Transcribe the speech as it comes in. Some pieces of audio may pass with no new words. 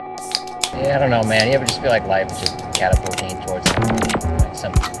Yeah, I don't know, man. You ever just feel like life is just catapulting towards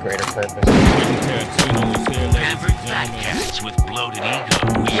some greater purpose? Average Fat Cats with bloated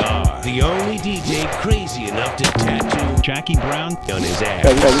ego. We are the only DJ crazy enough to tattoo Jackie Brown on his ass.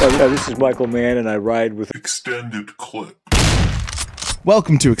 This is Michael Mann, and I ride with Extended Clip.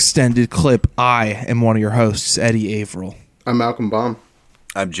 Welcome to Extended Clip. I am one of your hosts, Eddie Averill. I'm Malcolm Baum.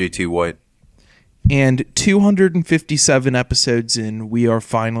 I'm JT White. And 257 episodes in, we are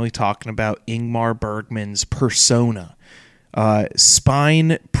finally talking about Ingmar Bergman's Persona.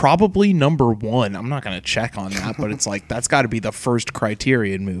 Spine, probably number one. I'm not going to check on that, but it's like, that's got to be the first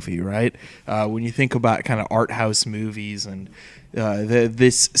Criterion movie, right? When you think about kind of art house movies and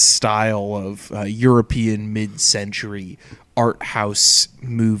this style of European mid-century art house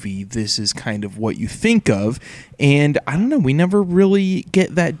movie, this is kind of what you think of. And I don't know, we never really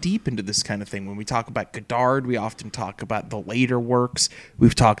get that deep into this kind of thing. When we talk about Godard, we often talk about the later works.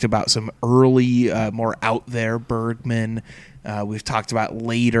 We've talked about some early, more out there Bergman. We've talked about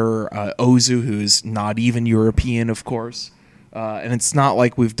later Ozu, who is not even European, of course. And it's not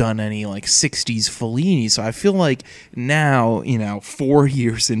like we've done any like 60s Fellini. So I feel like now, 4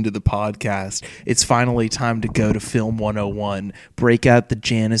 years into the podcast, it's finally time to go to Film 101, break out the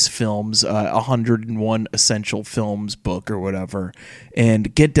Janus Films 101 Essential Films book or whatever,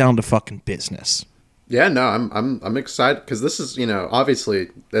 and get down to fucking business. Yeah, no, I'm excited because this is, obviously,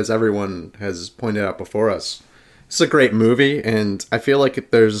 as everyone has pointed out before us, it's a great movie, and I feel like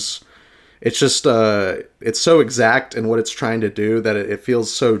it's just it's so exact in what it's trying to do that it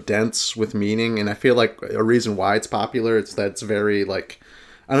feels so dense with meaning. And I feel like a reason why it's popular is that it's very, like,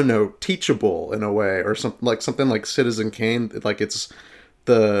 I don't know, teachable in a way, or something like Citizen Kane. Like, it's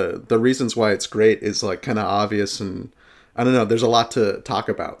the reasons why it's great is like kind of obvious, and I don't know, there's a lot to talk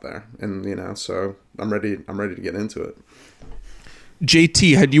about there, and so I'm ready to get into it.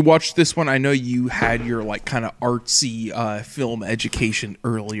 JT, had you watched this one? I know you had your like kind of artsy film education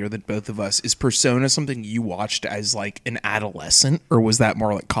earlier than both of us. Is Persona something you watched as like an adolescent, or was that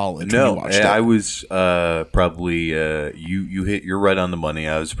more like college? No, when you watched it? I was probably you're right on the money.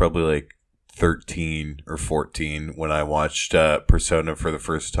 I was probably like 13 or 14 when I watched Persona for the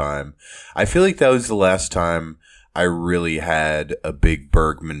first time. I feel like that was the last time I really had a big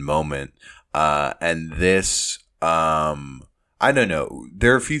Bergman moment, and this. I don't know.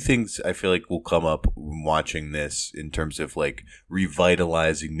 There are a few things I feel like will come up when watching this in terms of like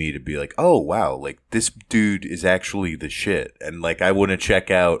revitalizing me to be like, oh wow, like this dude is actually the shit. And like I want to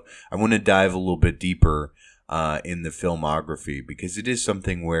dive a little bit deeper in the filmography, because it is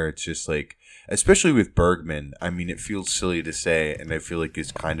something where it's just like, especially with Bergman, I mean, it feels silly to say, and I feel like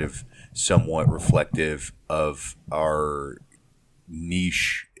it's kind of somewhat reflective of our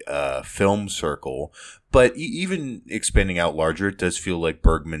niche film circle. But even expanding out larger, it does feel like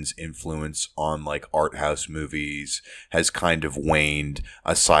Bergman's influence on like art house movies has kind of waned,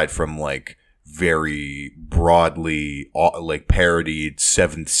 aside from like very broadly like parodied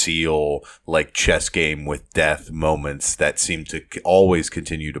Seventh Seal, like chess game with death moments that seem to always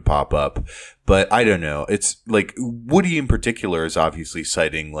continue to pop up. But I don't know. It's like Woody in particular is obviously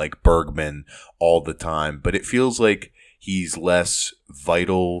citing like Bergman all the time, but it feels like he's less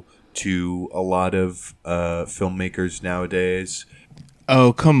vital to a lot of filmmakers nowadays.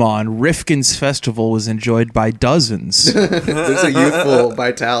 Oh, come on. Rifkin's Festival was enjoyed by dozens. There's a youthful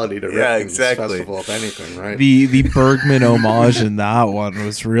vitality to Rifkin's exactly. Festival, if anything, right? The Bergman homage in that one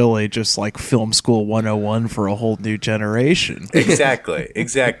was really just like Film School 101 for a whole new generation.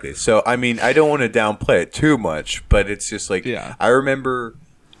 Exactly. So, I mean, I don't want to downplay it too much, but it's just like, yeah. I remember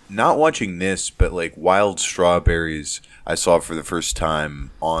not watching this, but like Wild Strawberries, I saw it for the first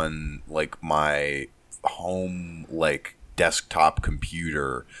time on like my home like desktop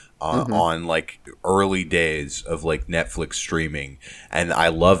computer on like early days of like Netflix streaming, and I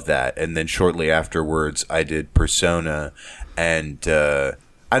loved that. And then shortly afterwards I did Persona, and I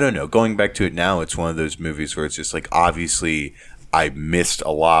don't know, going back to it now, it's one of those movies where it's just like, obviously I missed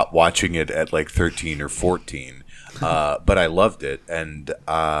a lot watching it at like 13 or 14. But I loved it, and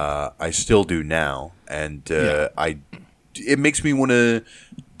I still do now, and it makes me want to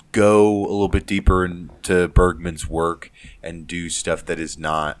go a little bit deeper into Bergman's work and do stuff that is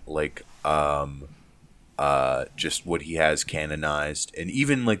not like just what he has canonized, and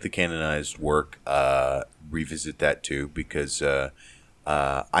even like the canonized work, revisit that too, because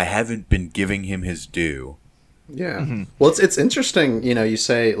I haven't been giving him his due. Yeah. Mm-hmm. Well, it's interesting, you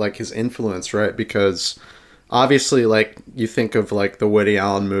say like his influence, right? Because obviously, like, you think of like the Woody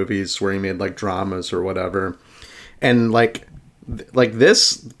Allen movies where he made like dramas or whatever, and like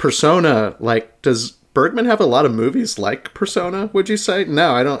this Persona, like, does Bergman have a lot of movies like Persona? Would you say?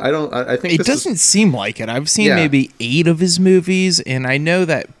 No, I don't. I think it doesn't seem like it. I've seen maybe 8 of his movies, and I know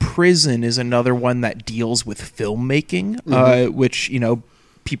that Prison is another one that deals with filmmaking, which, you know,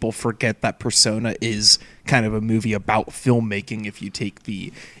 people forget that Persona is kind of a movie about filmmaking if you take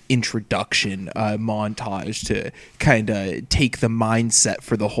the introduction montage to kind of take the mindset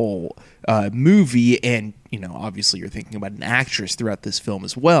for the whole movie. And, you know, obviously you're thinking about an actress throughout this film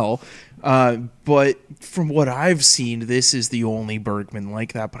as well. But from what I've seen, this is the only Bergman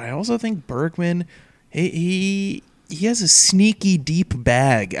like that. But I also think Bergman, he has a sneaky deep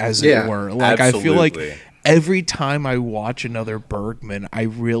bag, as it were. Like, absolutely. I feel like every time I watch another Bergman, I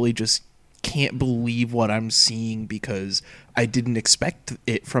really just can't believe what I'm seeing, because I didn't expect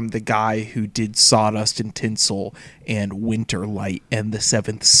it from the guy who did Sawdust and Tinsel and Winterlight and The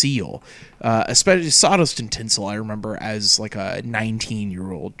Seventh Seal. Especially Sawdust and Tinsel, I remember as like a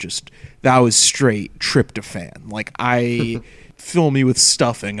 19-year-old, just that was straight tryptophan. Like, I fill me with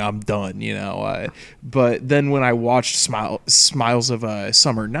stuffing, I'm done, you know. But then when I watched Smiles of a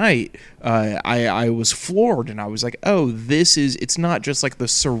Summer Night, I was floored, and I was like, oh, it's not just like the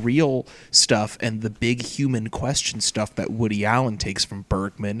surreal stuff and the big human question stuff that Woody Allen takes from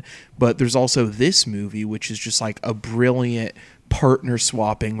Bergman, but there's also this movie, which is just like a brilliant partner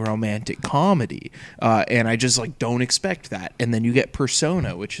swapping romantic comedy, and I just like don't expect that. And then you get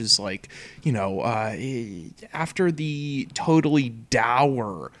Persona, which is like, you know, after the totally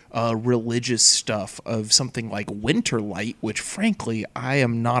dour religious stuff of something like Winterlight, which frankly I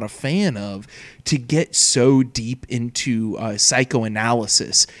am not a fan of, to get so deep into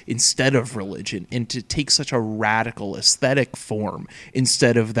psychoanalysis instead of religion, and to take such a radical aesthetic form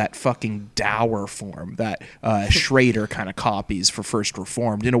instead of that fucking dour form that Schrader kind of copies for First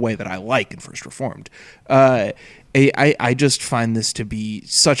Reformed in a way that I like in First Reformed. I just find this to be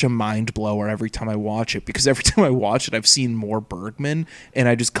such a mind blower every time I watch it, because every time I watch it, I've seen more Bergman, and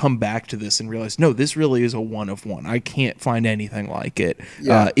I just come back to this and realize, no, this really is a one of one. I can't find anything like it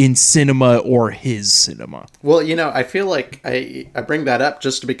in cinema or his cinema. Well, you know, I feel like I bring that up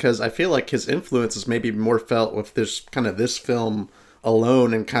just because I feel like his influence is maybe more felt with this film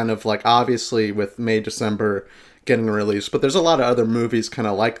alone, and kind of like obviously with May December getting released, but there's a lot of other movies kind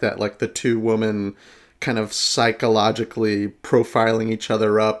of like that, like the two women kind of psychologically profiling each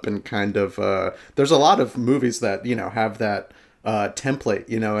other up, and kind of there's a lot of movies that, you know, have that template,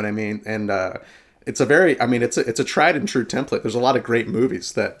 you know what I mean? And it's a tried and true template. There's a lot of great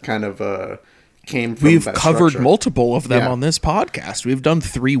movies that kind of came from We've that covered structure. Multiple of them on this podcast. We've done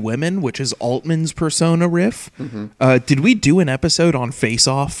Three Women, which is Altman's Persona riff. Did we do an episode on Face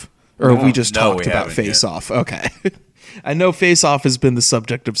Off? Or have we just talked about Face Off? Okay. I know Face Off has been the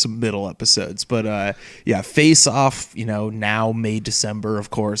subject of some middle episodes, but Face Off, you know, now May December, of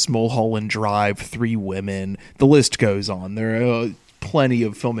course, Mulholland Drive, Three Women, the list goes on. There are plenty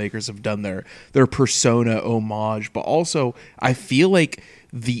of filmmakers have done their Persona homage, but also I feel like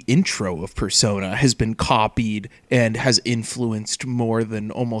the intro of Persona has been copied and has influenced more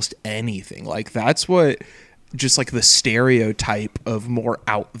than almost anything. Like, that's what just like the stereotype of more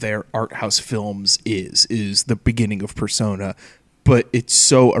out there art house films is the beginning of Persona, but it's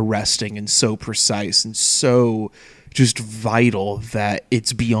so arresting and so precise and so just vital that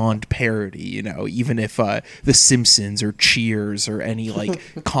it's beyond parody, you know. Even if The Simpsons or Cheers or any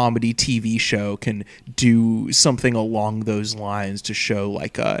like comedy TV show can do something along those lines to show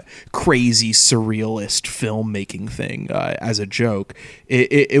like a crazy surrealist filmmaking thing as a joke,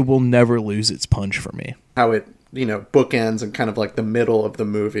 it will never lose its punch for me. How it, you know, bookends and kind of like the middle of the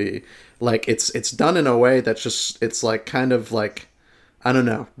movie, like it's done in a way that's just, it's like kind of like, I don't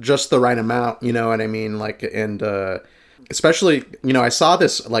know, just the right amount, you know what I mean? Like, and especially, you know, I saw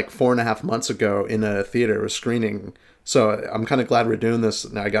this like 4.5 months ago in a theater, it was screening, so I'm kind of glad we're doing this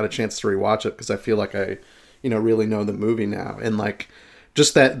and I got a chance to rewatch it, because I feel like I, you know, really know the movie now. And like,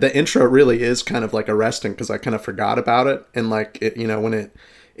 just that the intro really is kind of like arresting, because I kind of forgot about it, and like it, you know, when it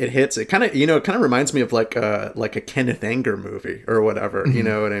hits, it kind of, you know, it kind of reminds me of like a Kenneth Anger movie or whatever, you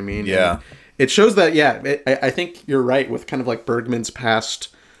know what I mean? Yeah. And it shows that, I think you're right with kind of like Bergman's past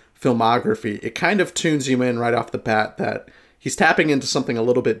filmography. It kind of tunes you in right off the bat that he's tapping into something a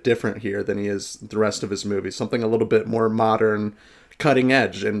little bit different here than he is the rest of his movies, something a little bit more modern, cutting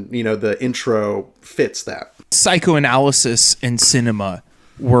edge, and, you know, the intro fits that. Psychoanalysis and cinema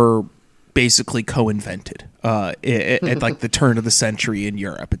were basically co-invented at like the turn of the century in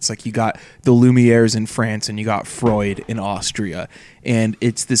Europe. It's like you got the Lumieres in France and you got Freud in Austria, and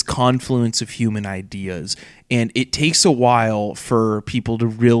it's this confluence of human ideas, and it takes a while for people to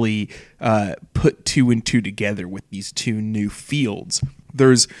really put two and two together with these two new fields.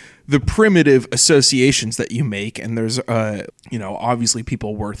 There's the primitive associations that you make, and there's obviously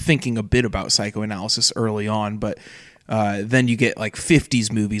people were thinking a bit about psychoanalysis early on, but then you get like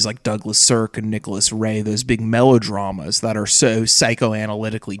 50s movies like Douglas Sirk and Nicholas Ray, those big melodramas that are so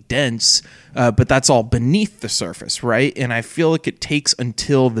psychoanalytically dense, but that's all beneath the surface, right? And I feel like it takes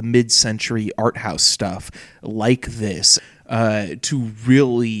until the mid-century art house stuff like this to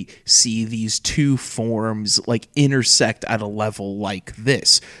really see these two forms like intersect at a level like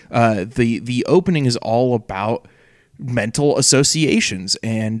this. The opening is all about mental associations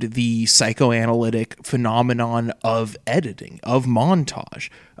and the psychoanalytic phenomenon of editing, of montage.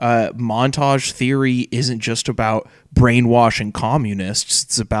 Montage theory isn't just about brainwashing communists.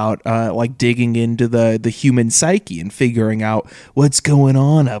 It's about like digging into the human psyche and figuring out what's going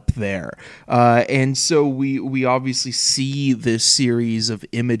on up there. And so we obviously see this series of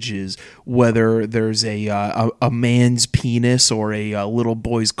images, whether there's a man's penis or a little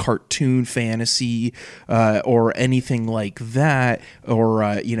boy's cartoon fantasy or anything like that,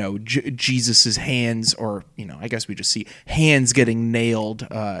 or Jesus's hands, or I guess we just see hands getting nailed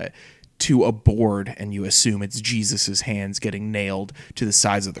to a board, and you assume it's Jesus's hands getting nailed to the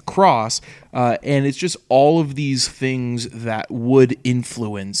sides of the cross, and it's just all of these things that would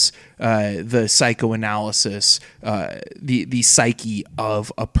influence the psychoanalysis, the psyche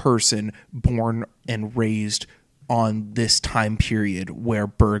of a person born and raised on this time period where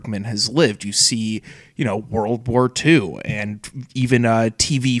Bergman has lived. You see, World War II and even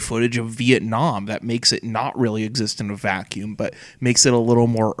TV footage of Vietnam that makes it not really exist in a vacuum, but makes it a little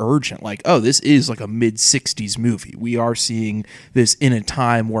more urgent. Like, oh, this is like a mid-60s movie. We are seeing this in a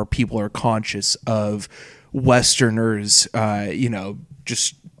time where people are conscious of Westerners,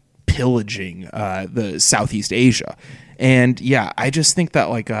 just pillaging the Southeast Asia. And yeah, I just think that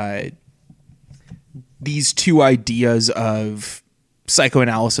like these two ideas of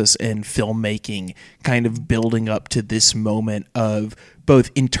psychoanalysis and filmmaking kind of building up to this moment of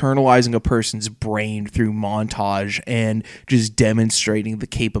both internalizing a person's brain through montage and just demonstrating the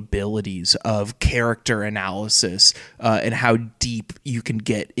capabilities of character analysis and how deep you can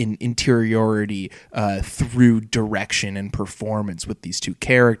get in interiority through direction and performance with these two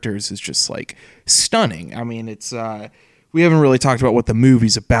characters is just like stunning. I mean, it's we haven't really talked about what the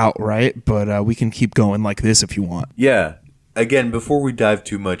movie's about, right? But we can keep going like this if you want. Yeah. Again, before we dive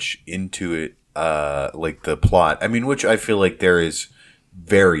too much into it, like the plot, I mean, which I feel like there is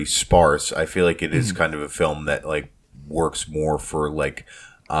very sparse. I feel like it is kind of a film that like works more for like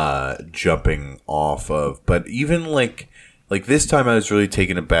jumping off of. But even like this time, I was really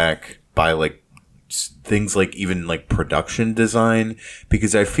taken aback by like things like even like production design,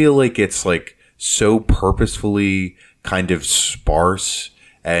 because I feel like it's like so purposefully kind of sparse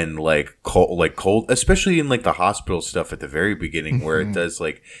and like cold, especially in like the hospital stuff at the very beginning, where it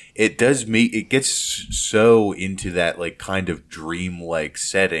gets so into that like kind of dream-like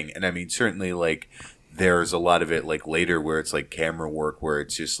setting. And I mean, certainly like there's a lot of it like later where it's like camera work where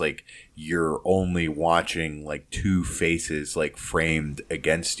it's just like you're only watching like two faces like framed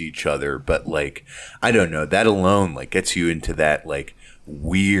against each other, but like I don't know, that alone like gets you into that like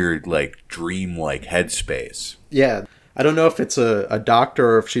weird like dream-like headspace. Yeah, I don't know if it's a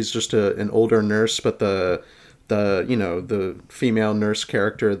doctor or if she's just an older nurse, but the female nurse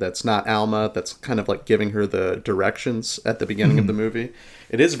character that's not Alma, that's kind of like giving her the directions at the beginning of the movie.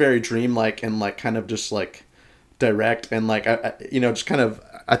 It is very dreamlike and like kind of just like direct, and like just kind of,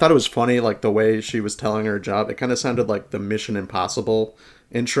 I thought it was funny like the way she was telling her job. It kind of sounded like the Mission Impossible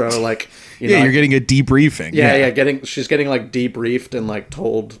intro, like you're getting a debriefing. She's getting like debriefed and like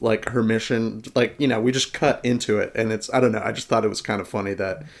told like her mission, like we just cut into it, and it's, I don't know, I just thought it was kind of funny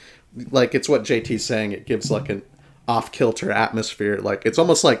that like it's what JT's saying, it gives like an off-kilter atmosphere. Like it's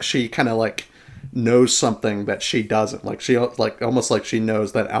almost like she kind of like knows something that she doesn't, like she like almost like she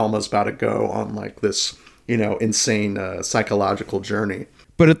knows that Alma's about to go on like this insane psychological journey.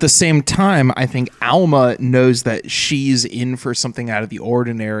 But at the same time, I think Alma knows that she's in for something out of the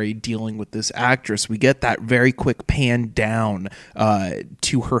ordinary dealing with this actress. We get that very quick pan down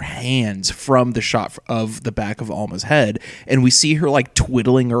to her hands from the shot of the back of Alma's head. And we see her like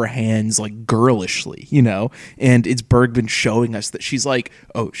twiddling her hands like girlishly, and it's Bergman showing us that she's like,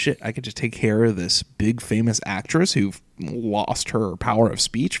 oh shit, I could just take care of this big famous actress who lost her power of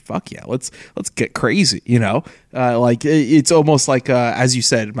speech. Fuck yeah, let's get crazy, like it's almost like as you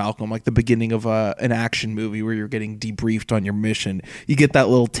said, Malcolm, like the beginning of an action movie where you're getting debriefed on your mission. You get that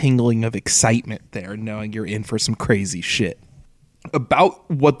little tingling of excitement there, knowing you're in for some crazy shit. About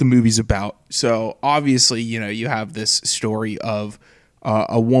what the movie's about, so obviously you have this story of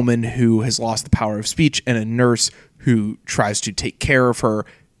a woman who has lost the power of speech and a nurse who tries to take care of her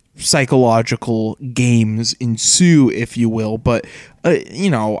psychological games ensue, if you will. But,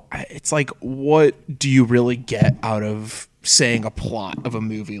 it's like, what do you really get out of saying a plot of a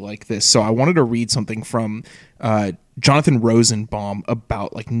movie like this? So I wanted to read something from Jonathan Rosenbaum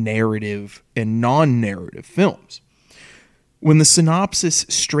about like narrative and non-narrative films. When the synopsis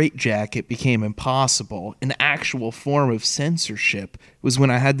straitjacket became impossible, an actual form of censorship was when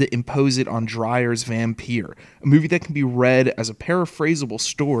I had to impose it on Dreyer's Vampire, a movie that can be read as a paraphrasable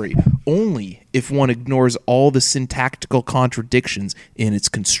story only if one ignores all the syntactical contradictions in its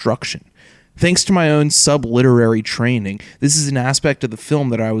construction. Thanks to my own subliterary training, this is an aspect of the film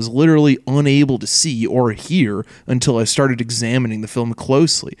that I was literally unable to see or hear until I started examining the film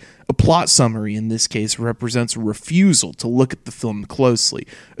closely. A plot summary in this case represents a refusal to look at the film closely,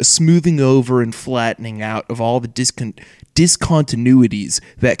 a smoothing over and flattening out of all the discontinuities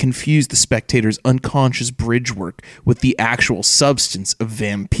that confuse the spectator's unconscious bridge work with the actual substance of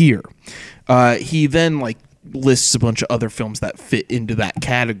Vampire. He then lists a bunch of other films that fit into that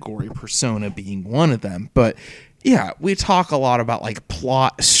category, Persona being one of them. But yeah, we talk a lot about like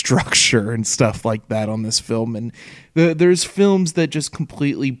plot structure and stuff like that on this film, and there's films that just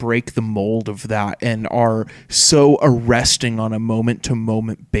completely break the mold of that and are so arresting on a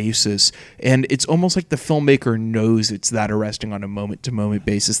moment-to-moment basis, and it's almost like the filmmaker knows it's that arresting on a moment-to-moment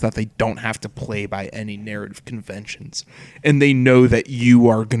basis that they don't have to play by any narrative conventions, and they know that you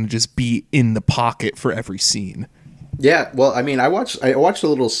are going to just be in the pocket for every scene. Yeah, well, I mean, I watched a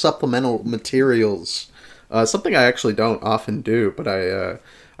little supplemental materials. Something I actually don't often do, but I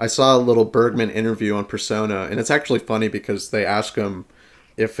saw a little Bergman interview on Persona, and it's actually funny because they ask him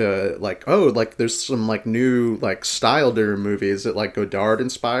if there's some new style to your movie. Is it Godard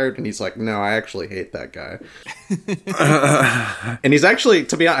inspired? And he's like, no, I actually hate that guy. And he's actually,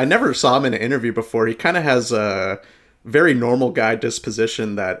 to be honest, I never saw him in an interview before. He kind of has a very normal guy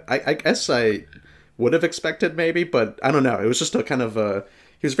disposition that I guess I would have expected maybe, but I don't know. It was just a kind of a...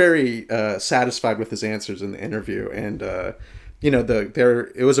 He was very satisfied with his answers in the interview, and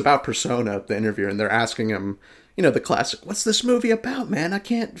it was about Persona, the interview, and they're asking him, the classic, "What's this movie about, man? I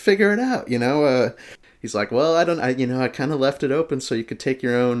can't figure it out." He's like, "Well, I kind of left it open so you could take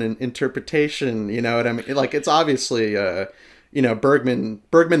your own interpretation." You know what I mean? It's obviously, Bergman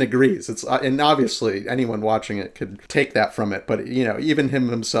agrees. And obviously anyone watching it could take that from it, but even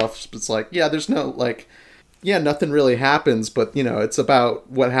himself, it's like, yeah, there's no nothing really happens, but, it's about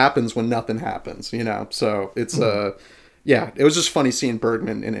what happens when nothing happens, So it's, it was just funny seeing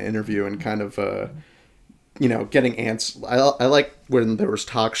Bergman in an interview and kind of, getting answers. I like when there was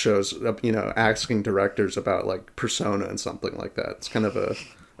talk shows, asking directors about, Persona and something like that. It's kind of a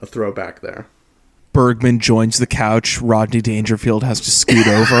throwback there. Bergman joins the couch. Rodney Dangerfield has to scoot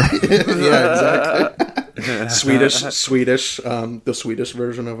over. Yeah, exactly. Swedish, the Swedish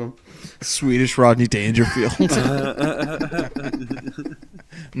version of him. Swedish Rodney Dangerfield.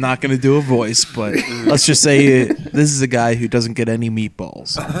 Not going to do a voice, but let's just say this is a guy who doesn't get any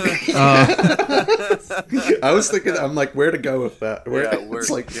meatballs. I was thinking, I'm like, where to go with that? Where's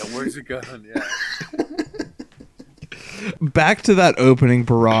it going? Yeah. Back to that opening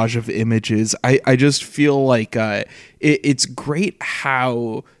barrage of images, I just feel like it's great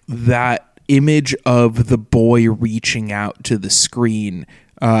how that image of the boy reaching out to the screen,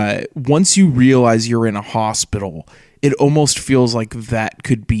 once you realize you're in a hospital, it almost feels like that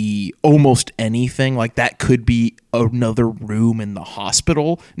could be almost anything. Like that could be another room in the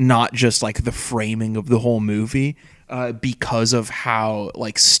hospital, not just the framing of the whole movie. Because of how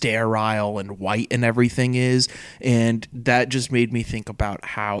sterile and white and everything is. And that just made me think about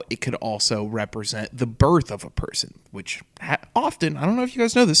how it could also represent the birth of a person, which often, I don't know if you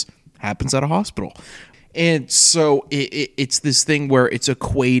guys know this, happens at a hospital. And so it's this thing where it's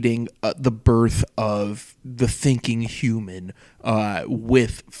equating the birth of the thinking human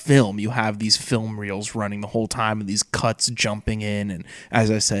with film. You have these film reels running the whole time and these cuts jumping in. And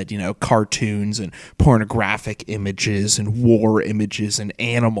as I said, cartoons and pornographic images and war images and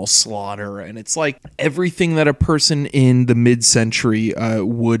animal slaughter. And it's like everything that a person in the mid-century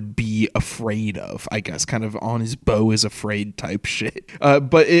would be afraid of, I guess, kind of on his beau is afraid type shit.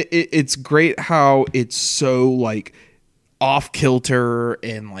 But it's great how it's so off kilter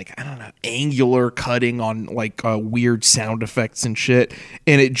and I don't know, angular cutting on weird sound effects and shit,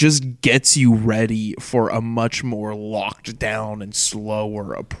 and it just gets you ready for a much more locked down and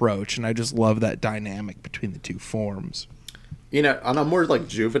slower approach. And I just love that dynamic between the two forms. On a more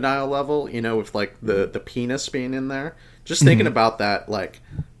juvenile level, with the penis being in there, just thinking about that,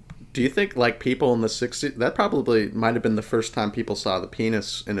 do you think people in the 60s, that probably might have been the first time people saw the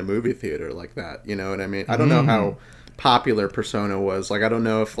penis in a movie theater like that? You know what I mean? I don't know how popular Persona was. Like, I don't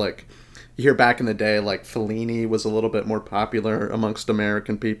know if, like, you hear back in the day, like, Fellini was a little bit more popular amongst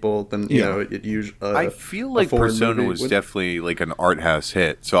American people than, you know, it usually... I feel like Persona was definitely, like, an art house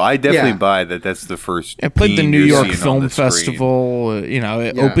hit. So I definitely buy that that's the first... It played the New York Film Festival. You know,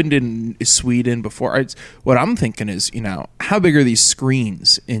 it opened in Sweden before. What I'm thinking is, you know, how big are these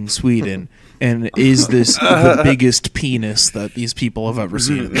screens in Sweden? And is this the biggest penis that these people have ever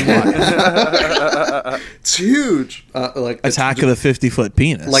seen in their life? It's huge. Like Attack of the 50-foot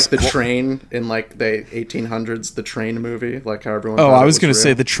penis. Like the train in like the 1800s, the Train movie, like how everyone. Oh, I was going to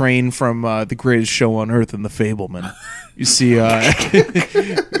say the train from The Greatest Show on Earth and The Fableman. You see,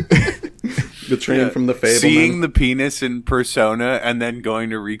 the train from The Fableman. Seeing the penis in Persona and then going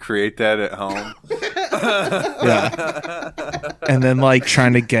to recreate that at home. Yeah. And then like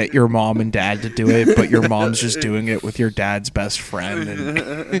trying to get your mom and dad to do it, but your mom's just doing it with your dad's best friend,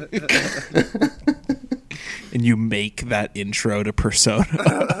 and you make that intro to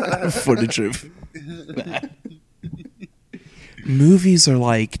Persona footage of that. Movies are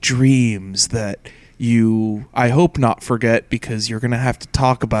like dreams that you, I hope, not forget, because you're going to have to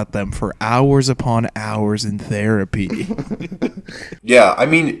talk about them for hours upon hours in therapy. Yeah, I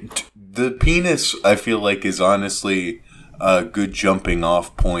mean, the penis, I feel like, is honestly a good jumping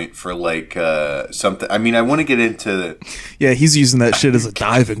off point for like something. I mean, I want to get into... Yeah, he's using that shit as a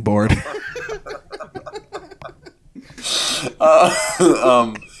diving board.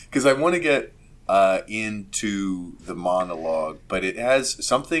 Because I want to get into the monologue, but it has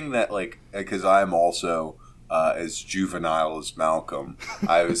something that, like, because I'm also as juvenile as Malcolm,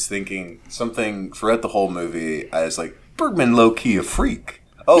 I was thinking something throughout the whole movie. I was like, Bergman low-key a freak.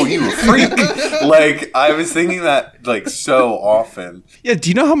 Oh, you a freak. Like, I was thinking that, like, so often. Yeah, do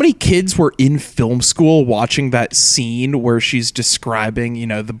you know how many kids were in film school watching that scene where she's describing, you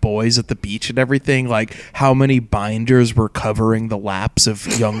know, the boys at the beach and everything? Like, how many binders were covering the laps of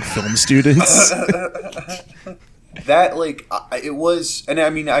young film students? That, like, it was... And,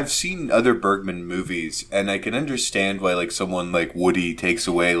 I mean, I've seen other Bergman movies, and I can understand why, like, someone like Woody takes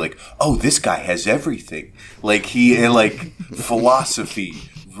away, like, oh, this guy has everything. Like, he... like, philosophy...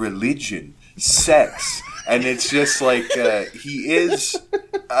 religion, sex, and it's just like he is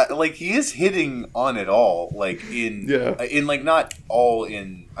hitting on it all, like in like not all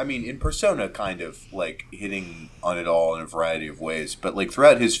in. I mean, in Persona, kind of like hitting on it all in a variety of ways, but like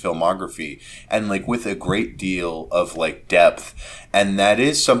throughout his filmography, and like with a great deal of like depth, and that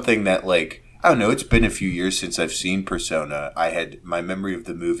is something that, like, I don't know. It's been a few years since I've seen Persona. My memory of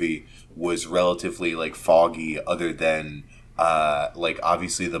the movie was relatively like foggy, other than. Like,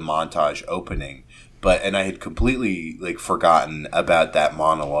 obviously the montage opening, and I had completely, like, forgotten about that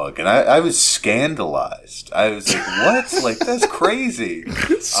monologue, and I was scandalized. I was like, what? Like, that's crazy.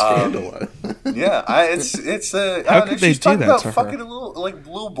 Scandalized. Yeah, it's how could they do that about to her? fucking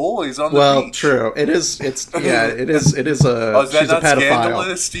little boys on the well, beach. true. It is a. Is that she's not a pedophile.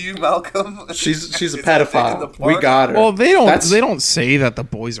 scandalous to you, Malcolm? She's a pedophile. We got her. Well, they don't say that the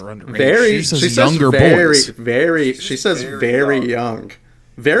boys are underage. She says younger boys. She says very young.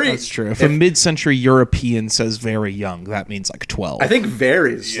 That's true. If a mid-century European says very young, that means like 12. I think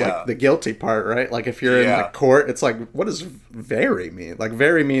very's like the guilty part, right? Like if you're in the court, it's like, what does very mean? Like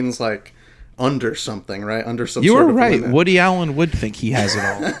very means like under something, right? Under some you sort were of right. limit. Woody Allen would think he has it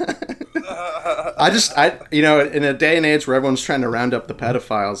all. I you know, in a day and age where everyone's trying to round up the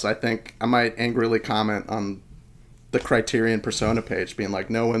pedophiles, I think I might angrily comment on the Criterion Persona page being like,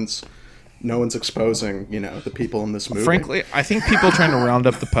 no one's exposing, you know, the people in this movie. Frankly, I think people trying to round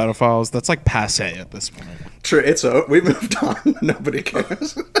up the pedophiles, that's like passé at this point. True, we moved on. Nobody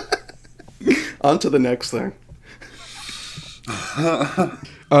cares. On to the next thing.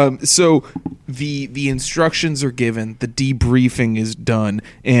 So the instructions are given, the debriefing is done,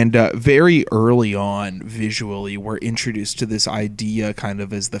 and very early on, visually, we're introduced to this idea kind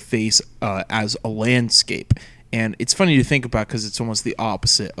of as the face as a landscape. And it's funny to think about because it's almost the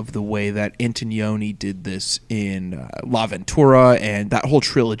opposite of the way that Antonioni did this in La Ventura and that whole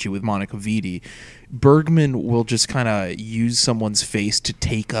trilogy with Monica Vitti. Bergman will just kind of use someone's face to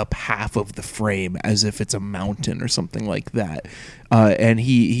take up half of the frame as if it's a mountain or something like that. And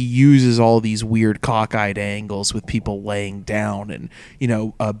he uses all these weird cockeyed angles with people laying down and, you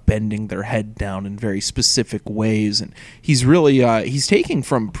know, bending their head down in very specific ways. And he's really, he's taking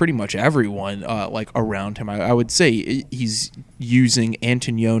from pretty much everyone, like around him. I would say he's using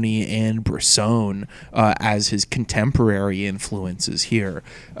Antonioni and Bresson as his contemporary influences here,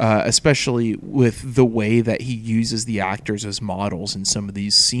 especially with with the way that he uses the actors as models in some of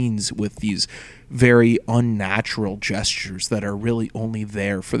these scenes with these very unnatural gestures that are really only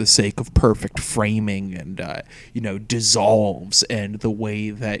there for the sake of perfect framing and, dissolves, and the way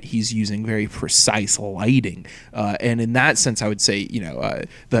that he's using very precise lighting. And in that sense, I would say,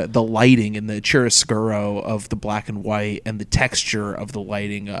 the lighting and the chiaroscuro of the black and white and the texture of the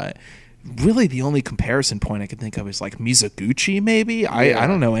lighting, really the only comparison point I can think of is like Mizoguchi, maybe. I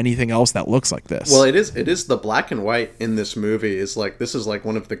don't know anything else that looks like this. Well, it is the black and white in this movie is like, this is like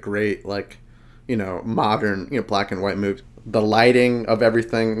one of the great, like, modern, black and white movies. The lighting of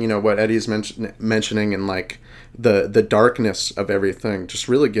everything, what Eddie's mentioning, and like the darkness of everything just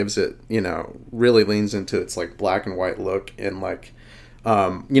really gives it, really leans into its like black and white look. And like,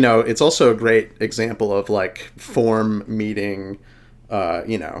 it's also a great example of like form meeting,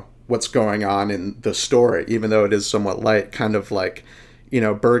 what's going on in the story, even though it is somewhat light. Kind of like,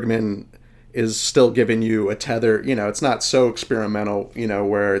 Bergman is still giving you a tether, it's not so experimental,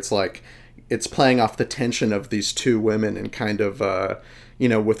 where it's like, it's playing off the tension of these two women and kind of,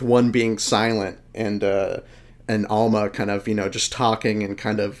 with one being silent and Alma kind of, just talking and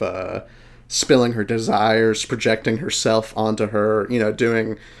kind of spilling her desires, projecting herself onto her,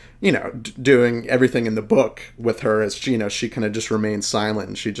 doing everything in the book with her as, she kind of just remains silent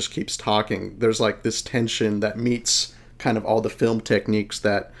and she just keeps talking. There's like this tension that meets kind of all the film techniques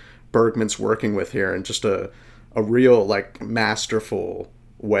that Bergman's working with here, and just a real like masterful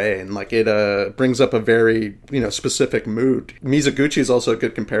way, and like it brings up a very specific mood. Mizoguchi is also a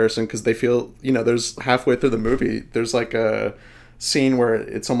good comparison because they feel there's halfway through the movie there's like a scene where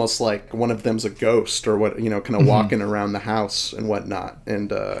it's almost like one of them's a ghost or what, kind of walking around the house and whatnot. And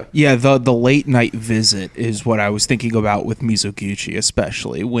the late night visit is what I was thinking about with Mizoguchi,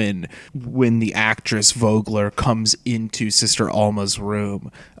 especially when the actress Vogler comes into Sister Alma's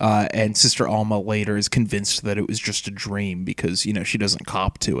room, and Sister Alma later is convinced that it was just a dream because she doesn't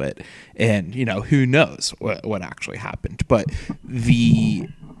cop to it, and who knows what actually happened. But the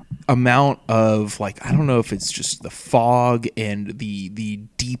amount of like, I don't know if it's just the fog and the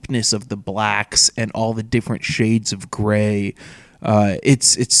deepness of the blacks and all the different shades of gray,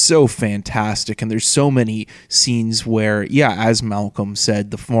 it's so fantastic. And there's so many scenes where, as Malcolm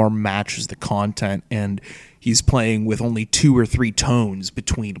said, the form matches the content, and he's playing with only 2 or 3 tones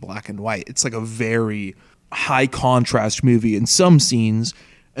between black and white. It's like a very high contrast movie in some scenes,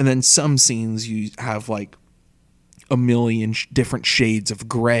 and then some scenes you have like a million different shades of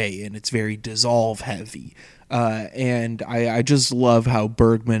gray, and it's very dissolve heavy. And I just love how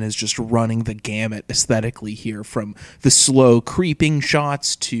Bergman is just running the gamut aesthetically here, from the slow creeping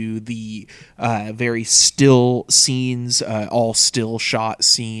shots to the very still scenes, all still shot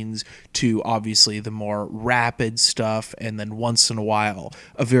scenes, to obviously the more rapid stuff, and then once in a while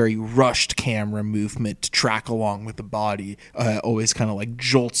a very rushed camera movement to track along with the body, always kind of like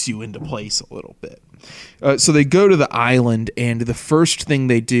jolts you into place a little bit. So they go to the island, and the first thing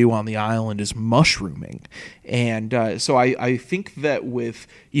they do on the island is mushrooming. And so I think that with,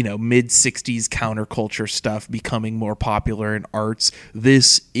 mid-60s counterculture stuff becoming more popular in arts,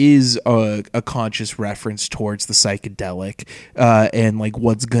 this is a conscious reference towards the psychedelic, and like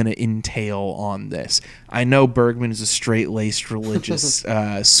what's going to entail on this. I know Bergman is a straight-laced religious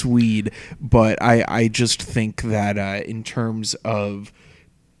Swede, but I just think that in terms of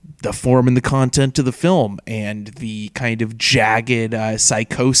the form and the content of the film and the kind of jagged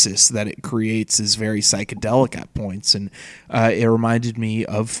psychosis that it creates is very psychedelic at points, and it reminded me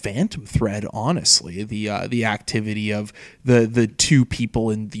of Phantom Thread, honestly. The activity of the two people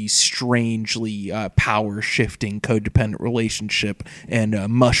in the strangely power-shifting codependent relationship, and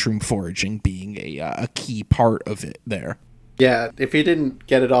mushroom foraging being a key part of it there. Yeah, if he didn't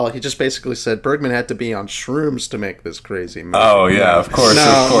get it all, he just basically said Bergman had to be on shrooms to make this crazy movie. Oh, yeah, of course,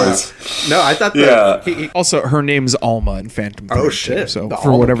 of course. No, I thought that... Yeah. Also, her name's Alma in Phantom Thread. Oh, shit. So, the for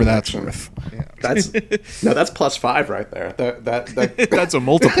Alma whatever connection. That's worth. Yeah. That's +5 right there. That That's a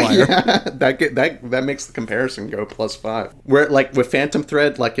multiplier. Yeah, that makes the comparison go +5. Where, like, with Phantom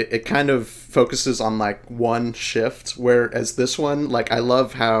Thread, like, it kind of focuses on, like, one shift, whereas this one, like, I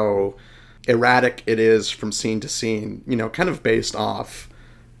love how erratic it is from scene to scene, kind of based off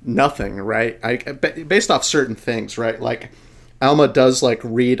nothing, right? Based off certain things, right? Like, Alma does, like,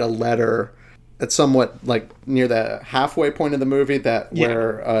 read a letter at somewhat, like, near the halfway point of the movie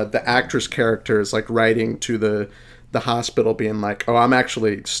where the actress character is, like, writing to the hospital being like, oh, I'm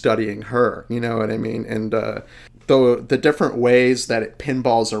actually studying her, you know what I mean? And the different ways that it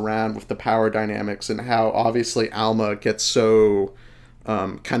pinballs around with the power dynamics, and how obviously Alma gets so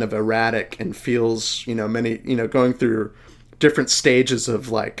kind of erratic and feels, many, going through different stages of,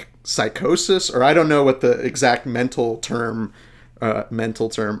 like, psychosis, or I don't know what the exact mental term or medical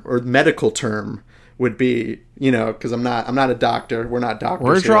term would be, you know, because I'm not a doctor. We're not doctors.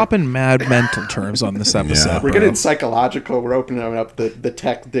 We're here. dropping mad mental terms on this episode. We're bro. getting psychological. We're opening up the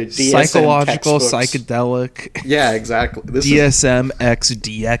DSM Psychological, textbooks. Psychedelic. Yeah, exactly. DSM X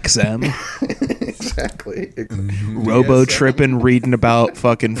DXM. Exactly. Robo tripping, reading about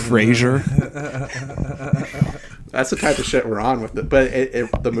fucking Frasier. That's the type of shit we're on with it. But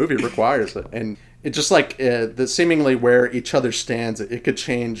the movie requires it, and it just like the seemingly where each other stands, it could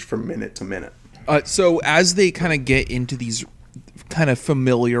change from minute to minute. So as they kind of get into these kind of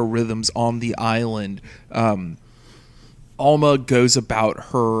familiar rhythms on the island, Alma goes about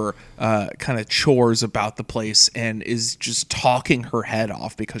her kind of chores about the place and is just talking her head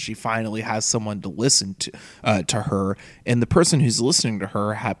off because she finally has someone to listen to her. And the person who's listening to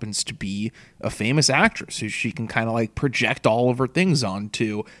her happens to be a famous actress who she can kind of like project all of her things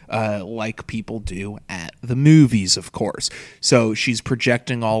onto, like people do at the movies, of course. So she's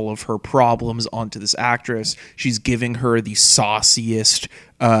projecting all of her problems onto this actress. She's giving her the sauciest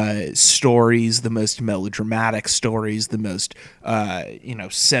stories, the most melodramatic stories, the most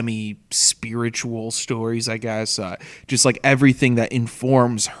semi-spiritual stories, I guess, just like everything that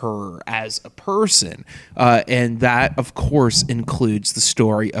informs her as a person, and that of course includes the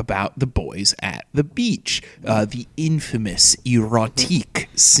story about the boys at the beach, the infamous erotique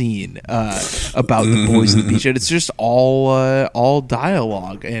scene about the boys at the beach, and it's just all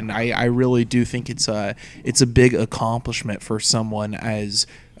dialogue, and I really do think it's a big accomplishment for someone as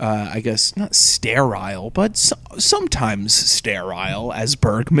I guess not sterile, but sometimes sterile as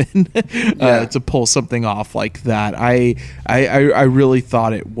Bergman to pull something off like that. I really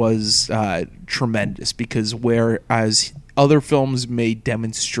thought it was tremendous, because whereas other films may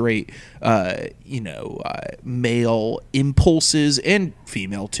demonstrate, male impulses and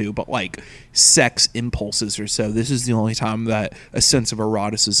female too, but like sex impulses or so, this is the only time that a sense of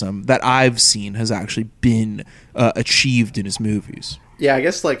eroticism that I've seen has actually been achieved in his movies. Yeah, I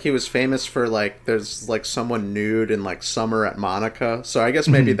guess like he was famous for like there's like someone nude in like Summer at Monaco. So I guess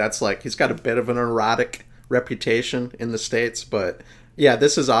maybe that's like he's got a bit of an erotic reputation in the States, but yeah,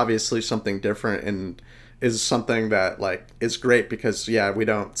 this is obviously something different and is something that like is great because we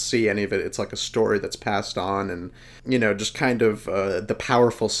don't see any of it. It's like a story that's passed on, and just kind of the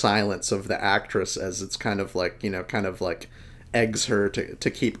powerful silence of the actress as it's kind of like eggs her to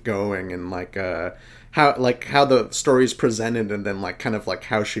keep going, and like how the story's presented, and then like kind of like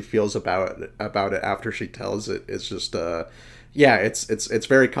how she feels about it after she tells it is just it's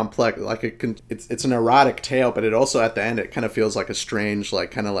very complex. Like it's an erotic tale, but it also at the end it kind of feels like a strange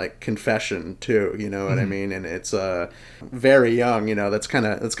like kind of like confession too. You know what I mean? And it's very young. That's kind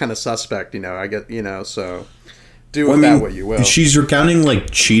of suspect. I get so. Do with that what you will. She's recounting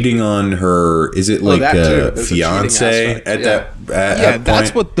like cheating on her. Is it like a fiance at that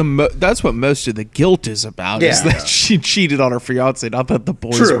that's point? That's what most of the guilt is about. Is that she cheated on her fiance, not that the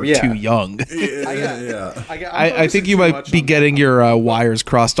boys were too young. I think you might be getting your wires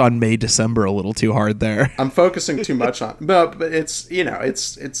crossed on May-December a little too hard there. I'm focusing too much on, but it's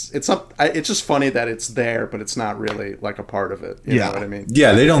it's just funny that it's there, but it's not really like a part of it. You know what I mean?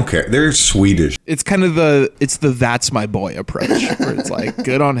 Yeah, they don't care. They're Swedish. It's kind of the that's my boy approach, where it's like,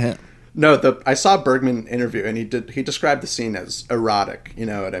 good on him. No, I saw a Bergman interview, and he described the scene as erotic. You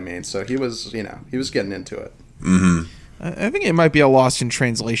know what I mean? So he was getting into it. Mm-hmm. I think it might be a lost in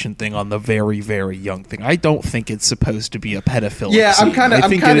translation thing on the very, very young thing. I don't think it's supposed to be a pedophilic Yeah, scene.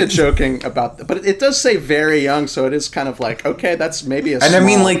 I'm kind of joking about that, but it does say very young, so it is kind of like, okay, that's maybe a small, and I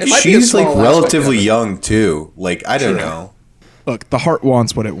mean, like, she's like relatively young too. Like, I don't know. Look, the heart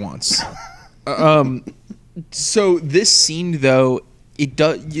wants what it wants. So this scene, though, it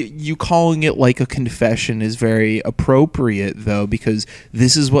does you calling it like a confession is very appropriate, though, because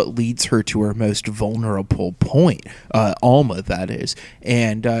this is what leads her to her most vulnerable point, Alma, that is,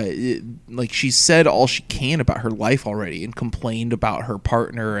 and like she said all she can about her life already, and complained about her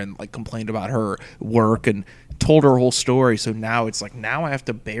partner, and like complained about her work, and told her whole story. So now it's like, now I have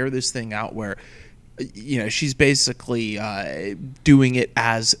to bear this thing out where. She's basically doing it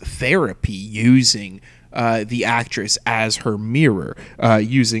as therapy, using the actress as her mirror,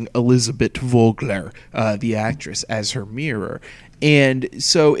 using Elisabeth Vogler, the actress, as her mirror. And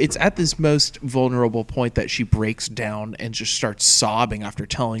so it's at this most vulnerable point that she breaks down and just starts sobbing after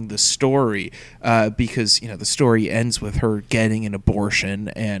telling the story, because the story ends with her getting an abortion,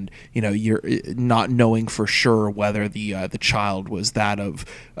 and you're not knowing for sure whether the child was that of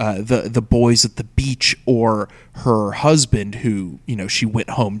the boys at the beach or her husband, who she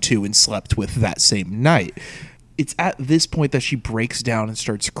went home to and slept with that same night. it's at this point that she breaks down and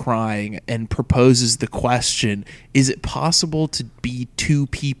starts crying and proposes the question, is it possible to be two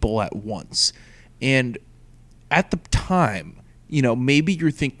people at once? And at the time, maybe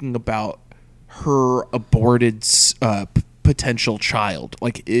you're thinking about her aborted potential child,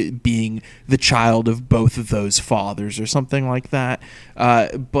 like it being the child of both of those fathers or something like that.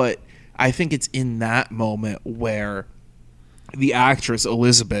 But I think it's in that moment where the actress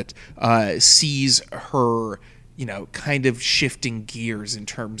Elizabeth sees her, kind of shifting gears in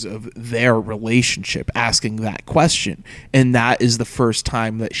terms of their relationship, asking that question. And that is the first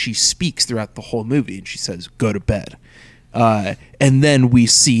time that she speaks throughout the whole movie. And she says, "Go to bed." And then we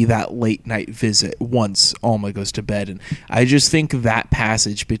see that late night visit once Alma goes to bed. And I just think that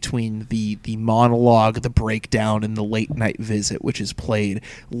passage between the monologue, the breakdown, and the late night visit, which is played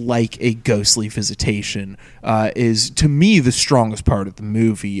like a ghostly visitation, is to me the strongest part of the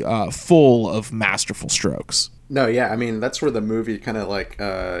movie, full of masterful strokes. No, yeah, I mean, that's where the movie kind of like,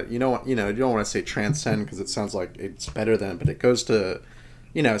 you don't want to say transcend because it sounds like it's better than, but it goes to,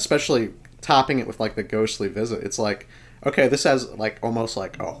 especially topping it with like the ghostly visit. It's like, okay, this has like almost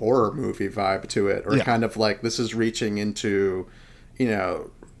like a horror movie vibe to it, or kind of like this is reaching into,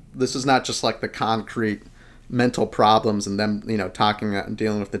 this is not just like the concrete mental problems and them, talking and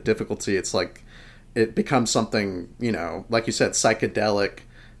dealing with the difficulty. It's like it becomes something, like you said, psychedelic,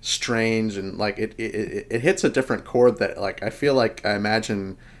 strange, and like it hits a different chord that like I feel like I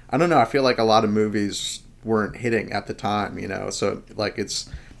feel like a lot of movies weren't hitting at the time, so like it's,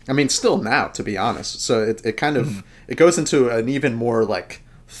 I mean, still now, to be honest. So it kind of it goes into an even more like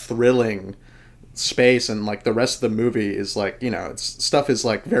thrilling space, and like the rest of the movie is like, stuff is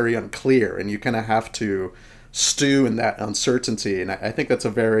like very unclear, and you kind of have to stew in that uncertainty. And I think that's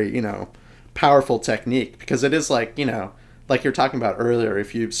a very powerful technique, because it is like like you're talking about earlier,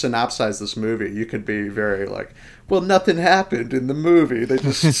 if you synopsize this movie, you could be very like, well, nothing happened in the movie. They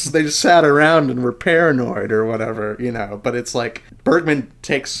just sat around and were paranoid or whatever, But it's like Bergman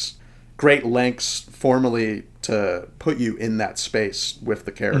takes great lengths formally to put you in that space with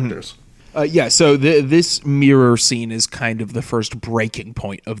the characters. So this mirror scene is kind of the first breaking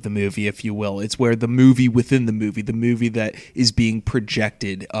point of the movie, if you will. It's where the movie within the movie that is being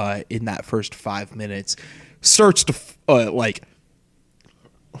projected in that first 5 minutes, starts to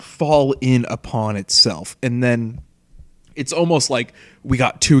fall in upon itself. And then it's almost like we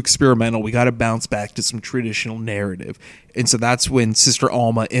got too experimental. We got to bounce back to some traditional narrative. And so that's when Sister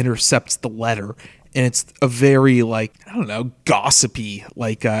Alma intercepts the letter. And it's a very, like, I don't know, gossipy,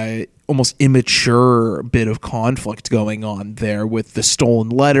 like almost immature bit of conflict going on there with the stolen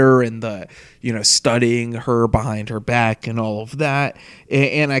letter and the, studying her behind her back and all of that.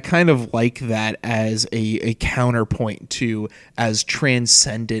 And I kind of like that as a counterpoint to as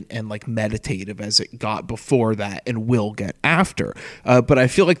transcendent and like meditative as it got before that and will get after. But I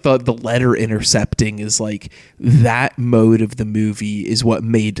feel like the letter intercepting is like that mode of the movie is what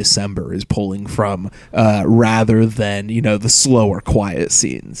May December is pulling from, rather than, the slower, quiet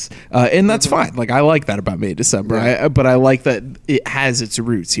scenes. And that's fine. Like, I like that about May December. Yeah. But I like that it has its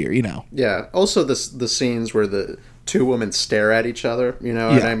roots here, Yeah. Also, the scenes where the two women stare at each other,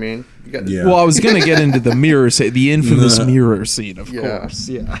 what I mean? Well, I was going to get into the the infamous mirror scene, of course.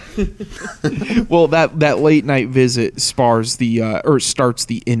 Yeah. Well, that late night visit starts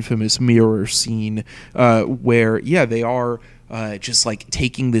the infamous mirror scene, where they are just like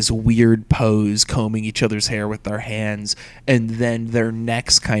taking this weird pose, combing each other's hair with their hands, and then their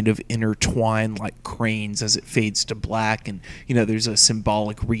necks kind of intertwine like cranes as it fades to black. And, there's a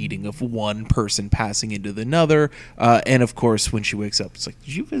symbolic reading of one person passing into another. And of course, when she wakes up, it's like,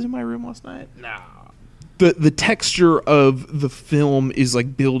 did you visit my room last night? No. The texture of the film is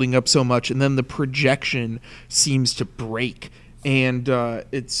like building up so much, and then the projection seems to break. And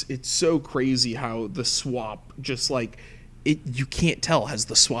it's so crazy how the swap just like, you can't tell. Has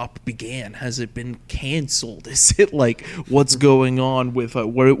the swap began? Has it been canceled? Is it like, what's going on with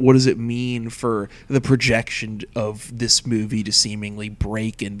what does it mean for the projection of this movie to seemingly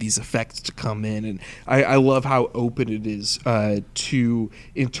break and these effects to come in? And I love how open it is to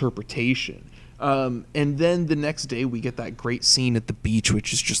interpretation. And then the next day we get that great scene at the beach,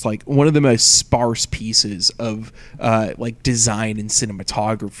 which is just like one of the most sparse pieces of like design and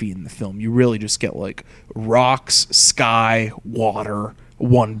cinematography in the film. You really just get like rocks, sky, water,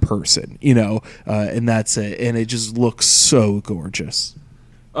 one person, and that's it. And it just looks so gorgeous.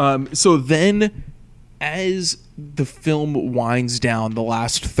 So then as the film winds down the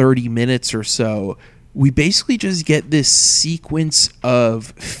last 30 minutes or so, we basically just get this sequence of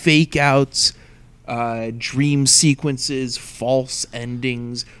fake outs, dream sequences, false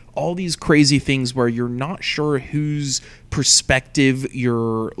endings, all these crazy things where you're not sure whose perspective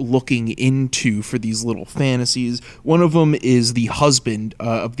you're looking into for these little fantasies. One of them is the husband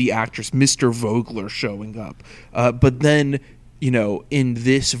of the actress, Mr. Vogler, showing up. But then, in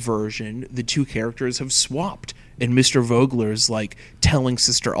this version, the two characters have swapped. And Mr. Vogler's like telling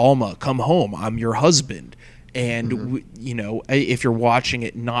Sister Alma, come home, I'm your husband. And, if you're watching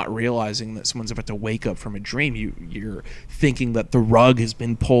it not realizing that someone's about to wake up from a dream, you're thinking that the rug has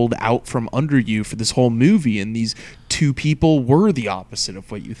been pulled out from under you for this whole movie, and these two people were the opposite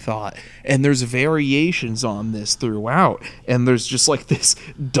of what you thought. And there's variations on this throughout, and there's just like this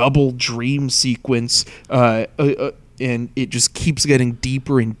double dream sequence, and it just keeps getting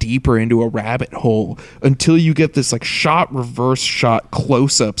deeper and deeper into a rabbit hole until you get this like reverse shot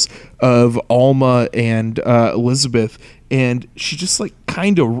close-ups of Alma and Elizabeth, and she just like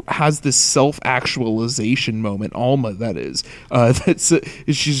kind of has this self-actualization moment, Alma that is,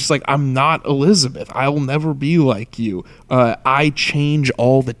 she's just like, I'm not Elizabeth, I'll never be like you, I change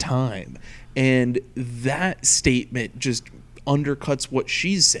all the time. And that statement just undercuts what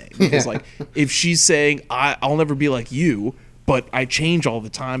she's saying, because like if she's saying I'll never be like you, but I change all the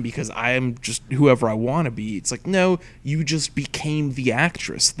time because I am just whoever I want to be, it's like, no, you just became the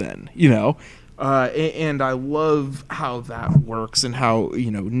actress then, and I love how that works, and how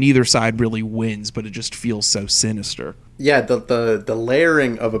neither side really wins, but it just feels so sinister. The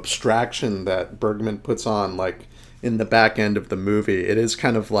layering of abstraction that Bergman puts on, like in the back end of the movie, it is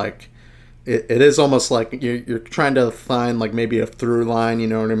kind of like it is almost like you're trying to find like maybe a through line, you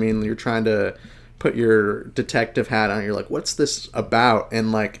know what I mean? You're trying to put your detective hat on. You're like, what's this about?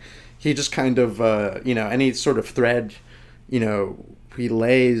 And like he just kind of any sort of thread, he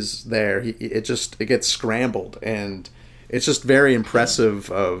lays there. It gets scrambled, and it's just very impressive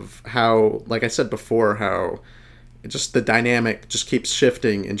of how, like I said before, how just the dynamic just keeps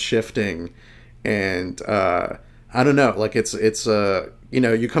shifting and shifting, and I don't know, like it's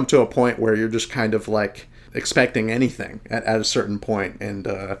you come to a point where you're just kind of like expecting anything at a certain point, and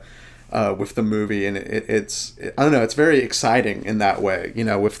with the movie, and it's I don't know, it's very exciting in that way,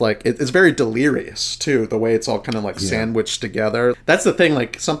 with like it's very delirious too, the way it's all kind of like sandwiched together. That's the thing,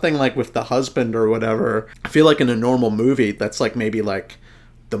 like something like with the husband or whatever, I feel like in a normal movie that's like maybe like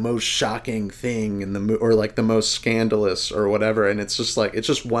the most shocking thing in the or like the most scandalous or whatever, and it's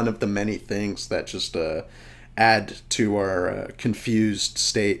just one of the many things that just add to our confused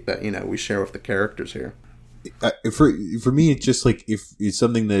state that we share with the characters here. For me, it's just like, if it's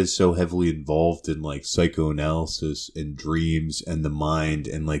something that is so heavily involved in like psychoanalysis and dreams and the mind,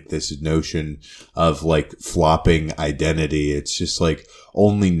 and like this notion of like flopping identity, it's just like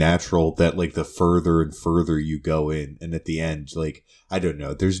only natural that like the further and further you go in, and at the end, like, I don't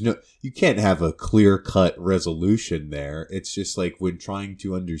know, you can't have a clear cut resolution there. It's just like when trying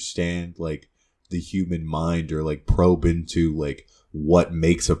to understand like the human mind, or like probe into like what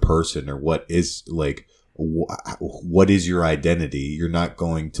makes a person, or what is like what is your identity, you're not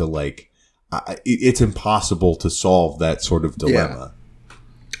going to like it's impossible to solve that sort of dilemma.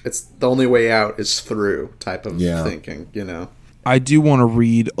 It's the only way out is through type of thinking, I do want to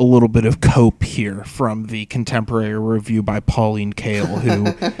read a little bit of Cope here from the contemporary review by Pauline Kael,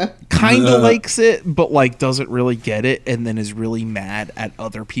 who kind of likes it, but like doesn't really get it, and then is really mad at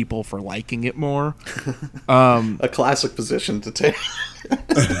other people for liking it more. A classic position to take.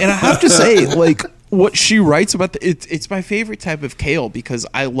 And I have to say, like, what she writes about it's my favorite type of Kael, because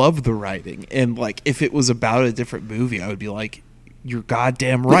I love the writing, and like if it was about a different movie, I would be like, you're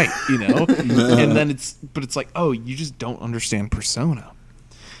goddamn right, and then it's like, oh, you just don't understand Persona.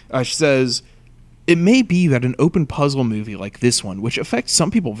 She says, it may be that an open puzzle movie like this one, which affects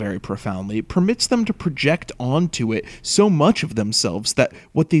some people very profoundly, permits them to project onto it so much of themselves that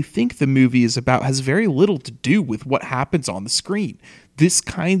what they think the movie is about has very little to do with what happens on the screen. This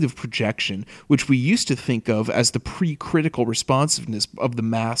kind of projection, which we used to think of as the pre-critical responsiveness of the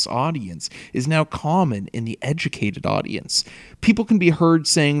mass audience, is now common in the educated audience. People can be heard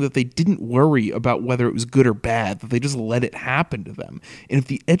saying that they didn't worry about whether it was good or bad, that they just let it happen to them. And if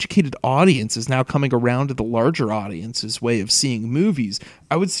the educated audience is now coming around to the larger audience's way of seeing movies,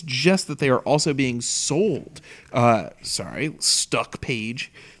 I would suggest that they are also being sold. Stuck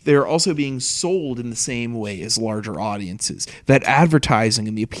page. They are also being sold in the same way as larger audiences. That advertising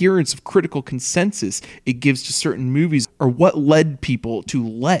and the appearance of critical consensus it gives to certain movies are what led people to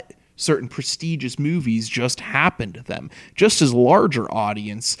let certain prestigious movies just happen to them, just as larger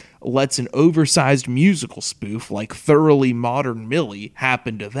audience lets an oversized musical spoof like Thoroughly Modern Millie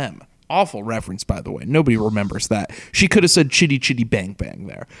happen to them. Awful reference, by the way. Nobody remembers that. She could have said Chitty Chitty Bang Bang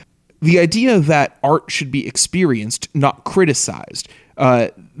there. the idea that art should be experienced, not criticized.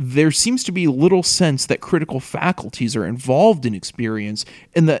 There seems to be little sense that critical faculties are involved in experience,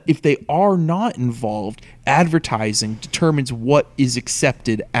 and that if they are not involved, advertising determines what is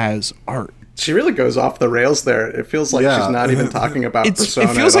accepted as art. She really goes off the rails there. It feels like she's not even talking about Persona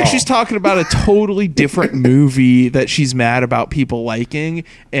It feels at like all. she's talking about a totally different movie that she's mad about people liking,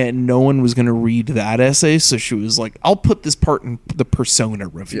 and no one was going to read that essay, so she was like, I'll put this part in the Persona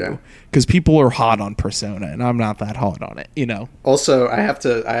review, because people are hot on Persona, and I'm not that hot on it, you know? Also, I have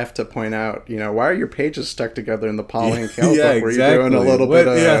to point out, you know, why are your pages stuck together in the Pauline Kael Yeah, book? Were exactly. you doing a little bit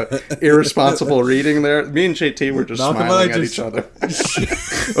of Yeah. irresponsible reading there? Me and JT were just Malcolm and I smiling at just- each other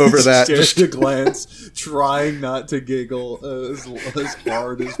over that. Stared Just at a glance, trying not to giggle as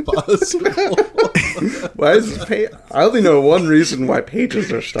hard as possible. why is this I only know one reason why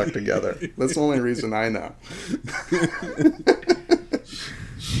pages are stuck together. That's the only reason I know.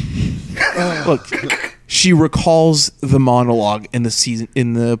 Look, she recalls the monologue in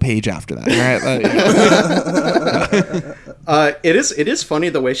the page after that, right? It is funny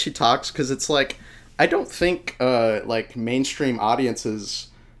the way she talks, because it's like, I don't think like mainstream audiences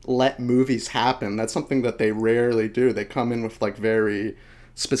let movies happen. That's something that they rarely do. They come in with like very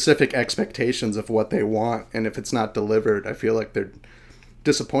specific expectations of what they want, and if it's not delivered, I feel like they're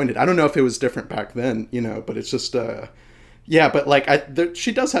disappointed. I don't know if it was different back then, you know, but it's just yeah, but like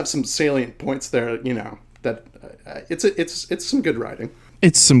she does have some salient points there, you know, that it's some good writing.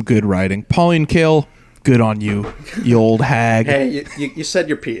 It's some good writing. Pauline Kael, good on you, you old hag. Hey, you said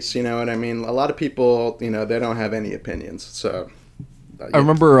your piece, you know what I mean? A lot of people, you know, they don't have any opinions, so... I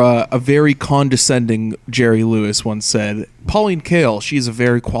remember a very condescending Jerry Lewis once said, Pauline Kael, she's a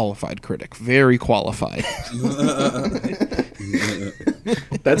very qualified critic. Very qualified.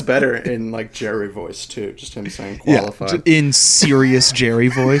 That's better in, like, Jerry voice, too. Just him saying qualified. Yeah, in serious Jerry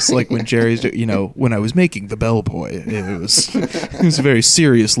voice, like when Jerry's, you know, when I was making The Bellboy, it was a very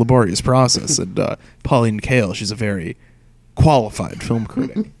serious, laborious process. And Pauline Kael, she's a very qualified film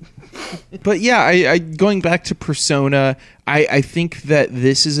critic. But yeah, I going back to Persona, I think that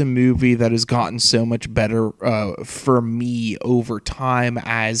this is a movie that has gotten so much better for me over time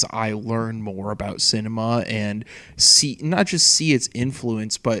as I learn more about cinema and not just see its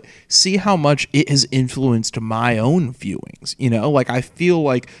influence, but see how much it has influenced my own viewings. You know, like I feel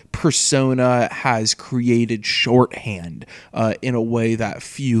like Persona has created shorthand in a way that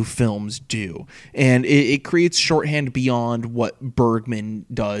few films do. And it creates shorthand beyond what Bergman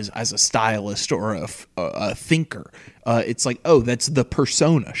does as a stylist or a thinker. It's like, oh, that's the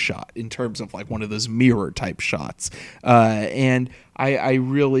Persona shot in terms of like one of those mirror type shots. And I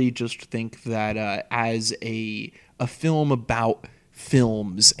really just think that as a film about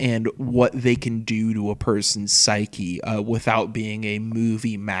films and what they can do to a person's psyche without being a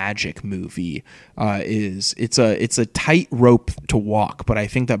movie magic movie it's a tight rope to walk, but I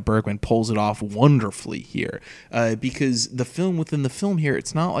think that Bergman pulls it off wonderfully here because the film within the film here,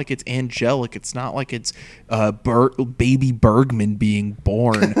 it's not like it's angelic, it's not like it's baby Bergman being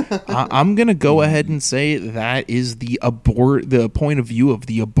born. I'm gonna go ahead and say that is the point of view of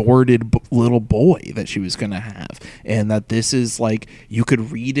the aborted little boy that she was gonna have, and that this is like, you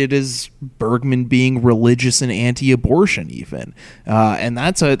could read it as Bergman being religious and anti-abortion even. And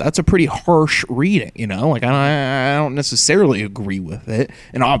that's a pretty harsh reading, you know? Like, I don't necessarily agree with it.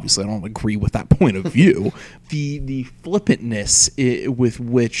 And obviously I don't agree with that point of view. The flippantness with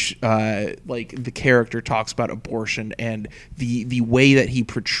which like the character talks about abortion and the way that he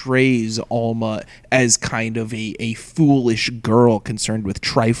portrays Alma as kind of a foolish girl concerned with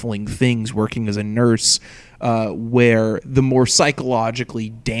trifling things working as a nurse, where the more psychologically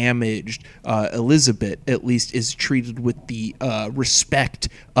damaged Elizabeth, at least, is treated with the respect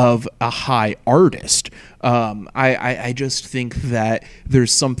of a high artist. I just think that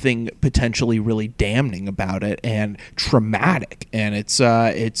there's something potentially really damning about it and traumatic, and it's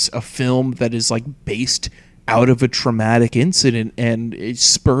a film that is like based out of a traumatic incident, and it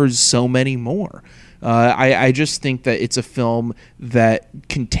spurs so many more. I just think that it's a film that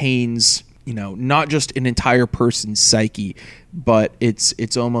contains, you know, not just an entire person's psyche, but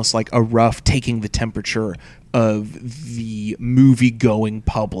it's almost like a rough taking the temperature of the movie-going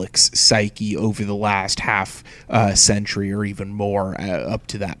public's psyche over the last half century or even more up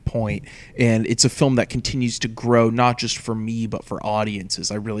to that point. And it's a film that continues to grow, not just for me, but for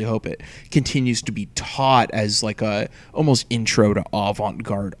audiences. I really hope it continues to be taught as like a almost intro to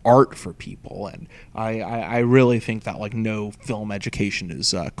avant-garde art for people. And I really think that like no film education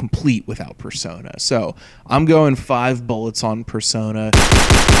is complete without Persona. So I'm going 5 bullets on Persona.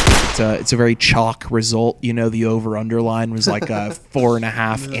 It's a very chalk result, you know. know the over-under line was like a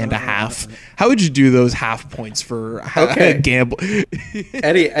 4.5 and a half. How would you do those half points for gamble?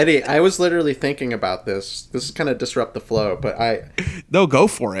 Eddie, I was literally thinking about this. This is kind of disrupt the flow, but No, go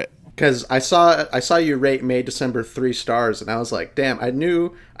for it. Because I saw you rate May December 3 stars, and I was like, damn, I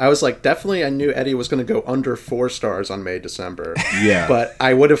knew Eddie was going to go under 4 stars on May December. Yeah. But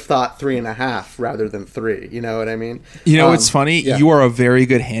I would have thought 3.5 rather than 3. You know what I mean? You know what's funny? yeah. You are a very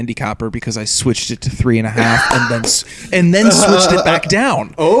good handicapper because I switched it to 3.5 and then switched it back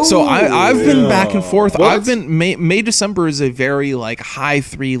down. Oh, so I've been back and forth. Well, I've been May December is a very like high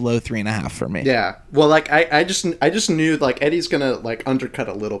 3, low 3.5 for me. Yeah. Well, like I just knew like Eddie's gonna like undercut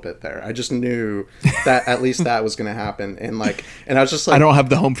a little bit there. I just knew that at least that was gonna happen, and I was just like, I don't have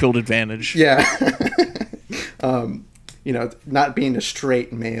the home field advantage. yeah. Not being a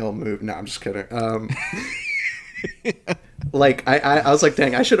straight male move. No, I'm just kidding. Like I was like,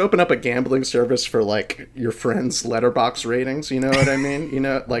 dang, I should open up a gambling service for like your friends' letterbox ratings. You know what I mean?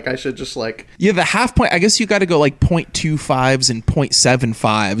 Like I should just like, Yeah, the half point. I guess you got to go like 0.25s and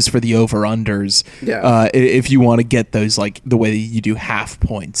 0.75s for the over unders. Yeah. If you want to get those like the way that you do half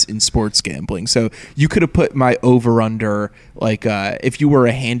points in sports gambling. So you could have put my over under like if you were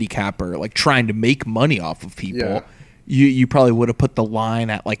a handicapper like trying to make money off of people. Yeah. You probably would have put the line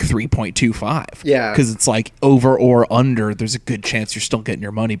at like 3.25. Yeah. Because it's like over or under, there's a good chance you're still getting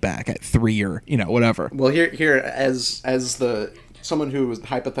your money back at 3 or whatever. well, here as the someone who would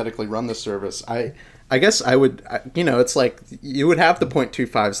hypothetically run the service, I guess I would, it's like you would have the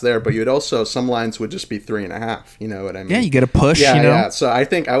 0.25s there, but you'd also, some lines would just be 3.5. You know what I mean? Yeah, you get a push. Yeah, you know? yeah. So I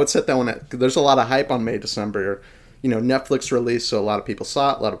think I would set that one at, there's a lot of hype on May, December. Netflix released, so a lot of people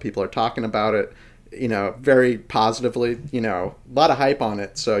saw it. A lot of people are talking about it. Very positively, a lot of hype on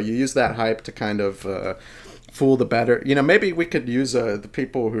it. So you use that hype to kind of fool the better. Maybe we could use the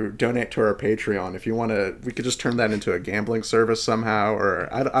people who donate to our Patreon. If you want to, we could just turn that into a gambling service somehow, or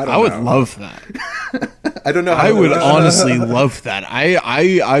I don't know. I would love that. I don't know. I would honestly love that.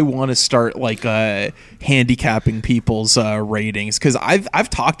 I want to start like handicapping people's ratings because I've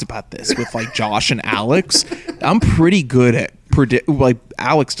talked about this with like Josh and Alex. I'm pretty good at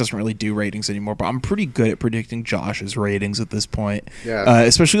Alex doesn't really do ratings anymore, but I'm pretty good at predicting Josh's ratings at this point. Yeah.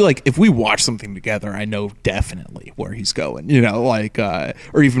 Especially like if we watch something together, I know definitely where he's going.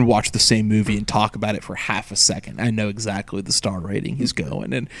 Or even watch the same movie and talk about it for half a second. I know exactly the star rating he's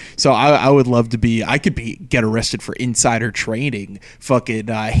going, and so I would love to be. I could get arrested for insider trading, fucking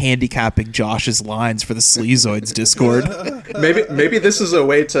handicapping Josh's lines for the Sleazoids Discord. Maybe this is a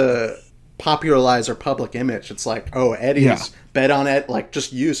way to popularize our public image. It's like, oh, Eddie's bet on it, like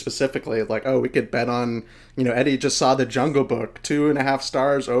just you specifically, like, oh, we could bet on, Eddie just saw The Jungle Book, 2.5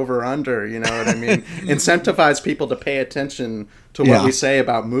 stars over under, you know what I mean? Incentivize people to pay attention to what we say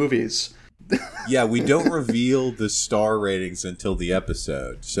about movies. Yeah, we don't reveal the star ratings until the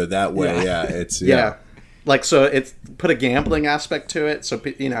episode, so that way, it's like, so it's put a gambling aspect to it, so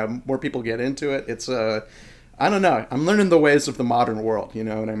more people get into it. It's I don't know. I'm learning the ways of the modern world. You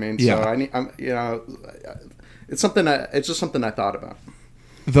know what I mean? Yeah. So it's just something I thought about.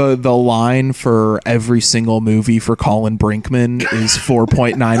 The line for every single movie for Colin Brinkman is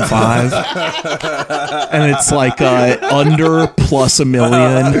 4.95, and it's like under plus $1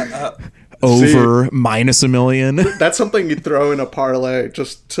 million, over minus $1 million. That's something you throw in a parlay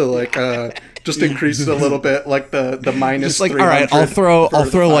just to like just increase it a little bit, like the minus. Just like, all right, I'll throw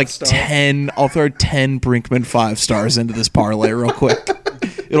like star. 10. I'll throw 10 Brinkman 5 stars into this parlay real quick.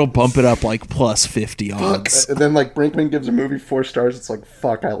 It'll bump it up like plus 50 odds. And then like Brinkman gives a movie 4 stars. It's like,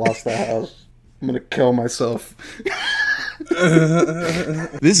 fuck, I lost the house. I'm gonna kill myself.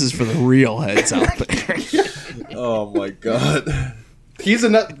 This is for the real heads out there. Oh my god. He's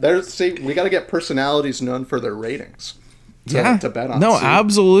enough. We got to get personalities known for their ratings. To bet on. No,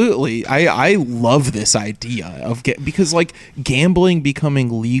 absolutely. I love this idea of because like gambling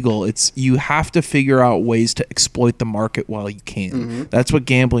becoming legal, you have to figure out ways to exploit the market while you can. Mm-hmm. That's what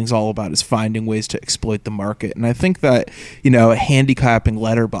gambling's all about, is finding ways to exploit the market. And I think that, handicapping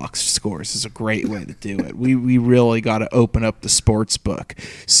letterbox scores is a great way to do it. We really got to open up the sports book.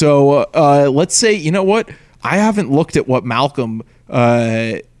 So let's say, you know what? I haven't looked at what Malcolm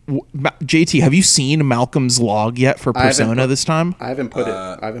JT, have you seen Malcolm's log yet for Persona this time? I haven't put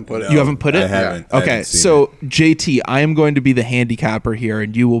it. You haven't put it? I haven't. Okay, I haven't seen so it. JT, I am going to be the handicapper here,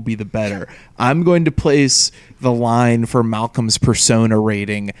 and you will be the better. I'm going to place the line for Malcolm's Persona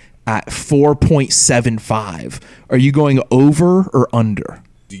rating at 4.75. Are you going over or under?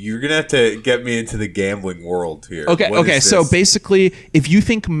 You're gonna have to get me into the gambling world here. Okay. So basically, if you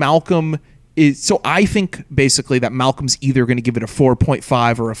think Malcolm I think basically that Malcolm's either going to give it a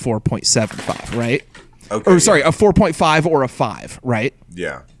 4.5 or a 4.75, right? or sorry, a 4.5 or a 5, right?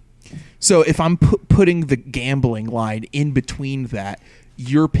 Yeah. So if I'm putting the gambling line in between that,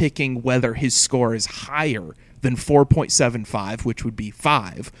 you're picking whether his score is higher than 4.75, which would be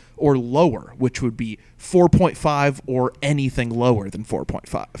 5, or lower, which would be 4.5 or anything lower than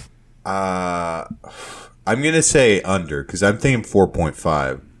 4.5. I'm going to say under because I'm thinking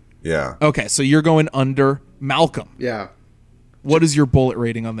 4.5. Yeah. Okay, so you're going under. Malcolm, Yeah. what is your bullet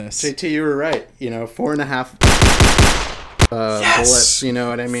rating on this? JT, you were right. 4.5 bullets. You know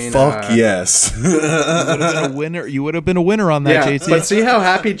what I mean? Fuck yes. You would have been a winner. You would have been a winner on that, Yeah, JT. but see how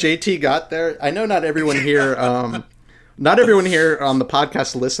happy JT got there? I know not everyone here not everyone here on the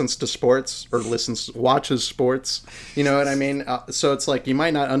podcast listens to sports or watches sports. You know what I mean? So it's like you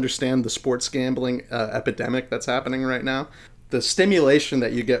might not understand the sports gambling epidemic that's happening right now. The stimulation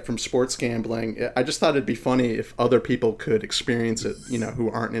that you get from sports gambling, I just thought it'd be funny if other people could experience it, who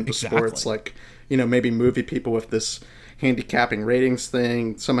aren't into sports, like, maybe movie people with this handicapping ratings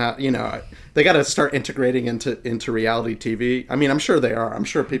thing somehow, they got to start integrating into reality TV. I mean, I'm sure they are. I'm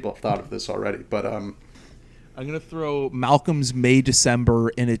sure people have thought of this already, but I'm going to throw Malcolm's May December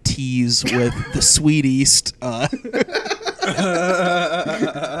in a tease with the Sweet East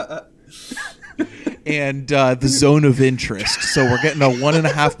and the Zone of Interest. So we're getting a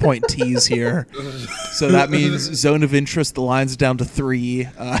 1.5 point tease here. So that means Zone of Interest, the line's down to 3.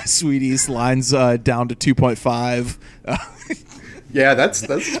 Sweet East line's down to 2.5. Yeah, that's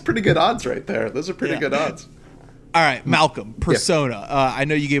pretty good odds right there. Those are pretty good odds. All right, Malcolm, Persona. I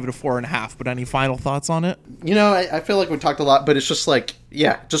know you gave it a 4.5, but any final thoughts on it? I feel like we talked a lot, but it's just like,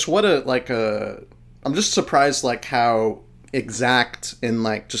 just what I'm just surprised like how exact and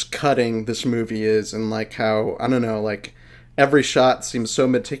like just cutting this movie is, and like how, I don't know, like every shot seems so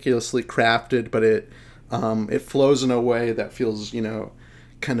meticulously crafted, but it flows in a way that feels,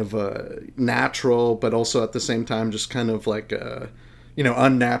 kind of natural, but also at the same time just kind of like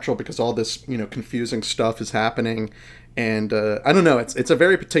unnatural because all this confusing stuff is happening, and I don't know, it's a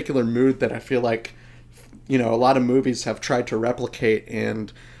very particular mood that I feel like a lot of movies have tried to replicate,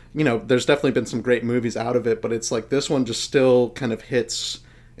 and there's definitely been some great movies out of it, but it's like this one just still kind of hits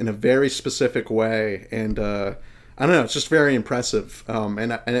in a very specific way, and I don't know, it's just very impressive.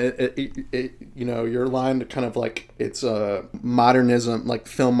 And it your line kind of like it's modernism, like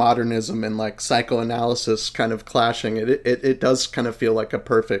film modernism and like psychoanalysis kind of clashing. It does kind of feel like a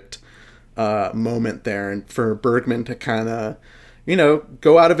perfect moment there, and for Bergman to kind of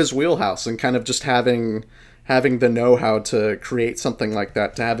go out of his wheelhouse and kind of just having the know-how to create something like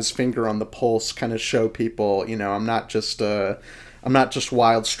that, to have his finger on the pulse, kind of show people, I'm not just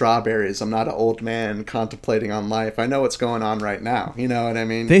wild strawberries. I'm not an old man contemplating on life. I know what's going on right now. You know what I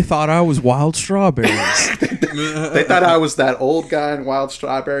mean? They thought I was wild strawberries. They thought I was that old guy in wild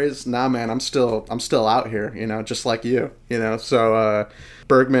strawberries. Nah, man, I'm still out here, just like you, So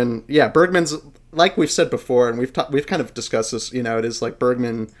Bergman's, like we've said before, and we've kind of discussed this, it is like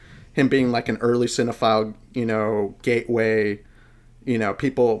Bergman, him being like an early cinephile, gateway,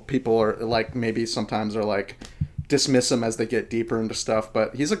 people are like, maybe sometimes are like, dismiss him as they get deeper into stuff,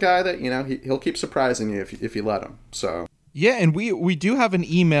 but he's a guy that he'll keep surprising you if you let him. So yeah, and we do have an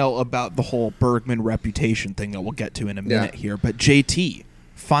email about the whole Bergman reputation thing that we'll get to in a minute here. But JT,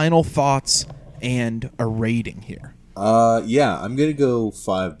 final thoughts and a rating here. I'm gonna go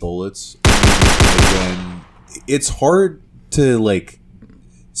 5 bullets. Again, it's hard to like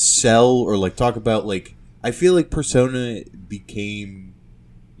sell or like talk about, like, I feel like Persona became,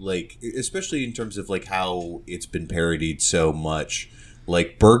 like, especially in terms of like how it's been parodied so much,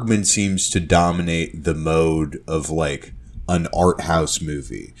 like Bergman seems to dominate the mode of like an art house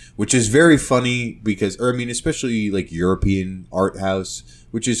movie, which is very funny because, or I mean, especially like European art house,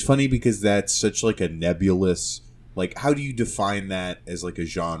 which is funny because that's such like a nebulous, like, how do you define that as like a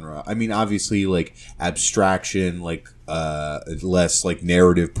genre? I mean, obviously like abstraction, like less like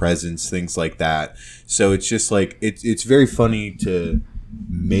narrative presence, things like that. So it's just like it's very funny to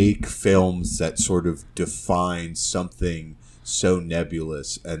make films that sort of define something so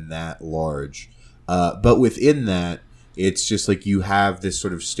nebulous and that large. But within that, it's just like you have this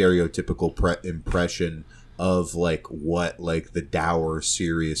sort of stereotypical impression of like what like the dour,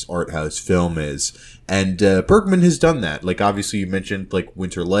 serious art house film is, and Bergman has done that. Like, obviously you mentioned like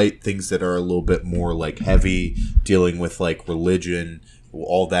Winter Light, things that are a little bit more like heavy, dealing with like religion,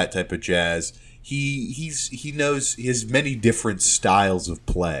 all that type of jazz. He knows, he has many different styles of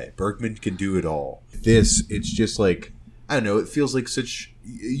play. Bergman can do it all. This, it's just like, I don't know, it feels like such,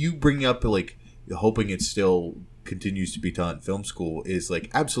 you bring up like hoping it still continues to be taught in film school is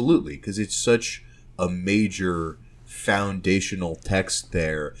like, absolutely, because it's such a major foundational text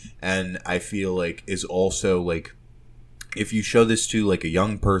there, and I feel like is also like, if you show this to like a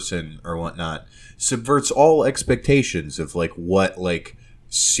young person or whatnot, subverts all expectations of like what like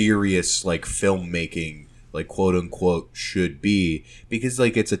serious like filmmaking, like quote unquote, should be, because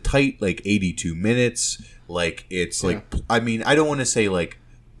like it's a tight like 82 minutes, like it's like, I mean, I don't want to say like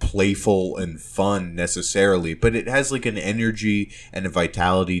playful and fun necessarily, but it has like an energy and a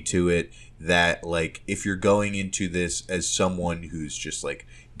vitality to it that like if you're going into this as someone who's just like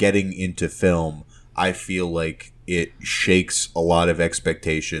getting into film, I feel like it shakes a lot of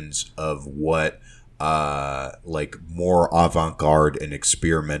expectations of what like more avant-garde and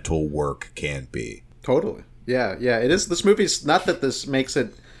experimental work can be. Totally. Yeah, it is. This movie's, not that this makes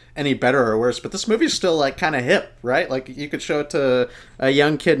it any better or worse, but this movie's still like kind of hip, right? Like you could show it to a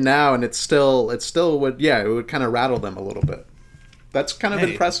young kid now and it still would, it would kind of rattle them a little bit. That's kind of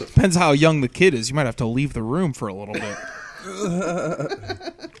impressive. Depends how young the kid is. You might have to leave the room for a little bit.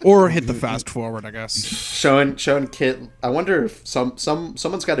 Or hit the fast forward, I guess. Showing kid. I wonder if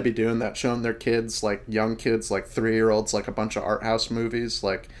someone's got to be doing that, showing their kids, like young kids, like 3-year-olds, like a bunch of art house movies.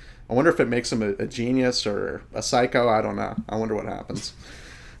 Like, I wonder if it makes them a genius or a psycho. I don't know. I wonder what happens.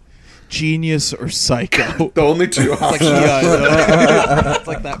 Genius or psycho? The only two options. It's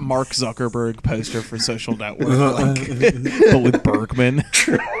like that Mark Zuckerberg poster for Social Network, but with Bergman.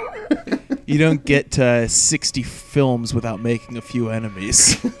 You don't get to 60 films without making a few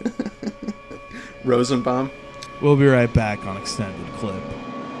enemies. Rosenbaum. We'll be right back on Extended Clip.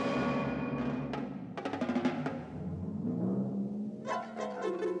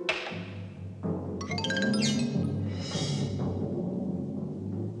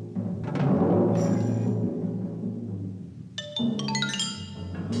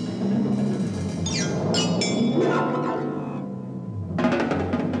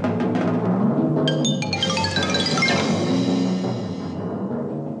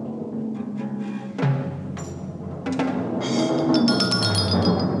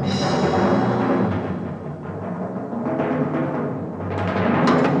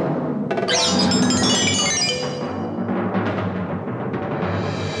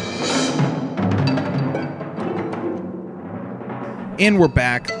 And we're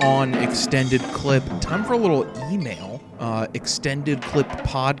back on Extended Clip. Time for a little email.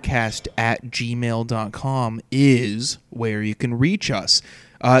 extendedclippodcast@gmail.com is where you can reach us.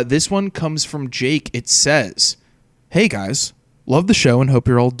 This one comes from Jake. It says, "Hey guys, love the show and hope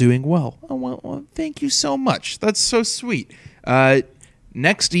you're all doing well." Oh, well, thank you so much. That's so sweet.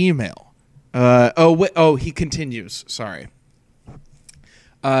 Next email. He continues. Sorry.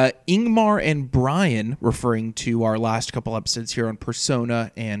 Ingmar and Brian, referring to our last couple episodes here on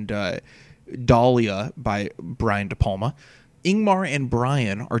Persona and Dahlia by Brian De Palma. Ingmar and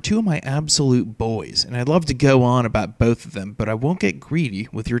Brian are two of my absolute boys, and I'd love to go on about both of them, but I won't get greedy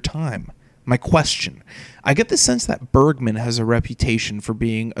with your time. My question: I get the sense that Bergman has a reputation for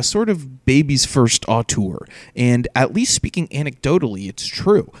being a sort of baby's first auteur, and at least speaking anecdotally, it's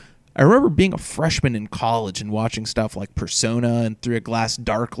true. I remember being a freshman in college and watching stuff like Persona and Through a Glass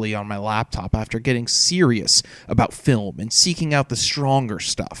Darkly on my laptop after getting serious about film and seeking out the stronger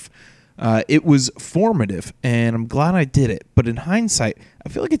stuff. It was formative, and I'm glad I did it, but in hindsight, I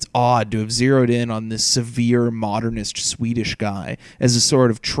feel like it's odd to have zeroed in on this severe modernist Swedish guy as a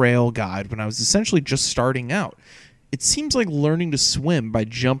sort of trail guide when I was essentially just starting out. It seems like learning to swim by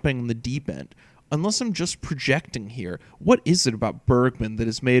jumping in the deep end. Unless I'm just projecting here, what is it about Bergman that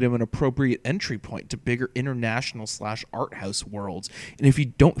has made him an appropriate entry point to bigger international/art house worlds? And if you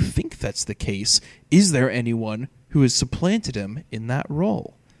don't think that's the case, is there anyone who has supplanted him in that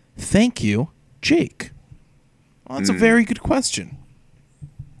role? Thank you, Jake. Well, that's a very good question.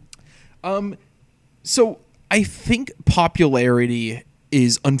 So I think popularity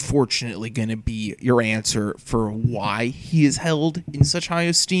is unfortunately going to be your answer for why he is held in such high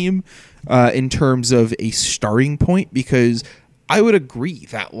esteem in terms of a starting point, because I would agree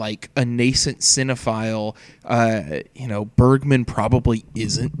that like a nascent cinephile, Bergman probably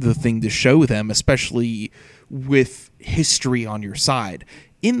isn't the thing to show them, especially with history on your side.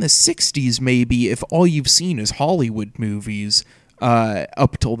 In the 60s, maybe, if all you've seen is Hollywood movies,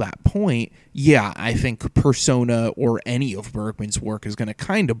 up till that point, yeah, I think Persona or any of Bergman's work is going to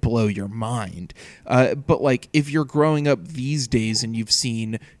kind of blow your mind. But like, if you're growing up these days and you've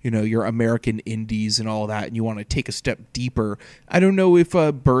seen, your American indies and all that, and you want to take a step deeper, I don't know if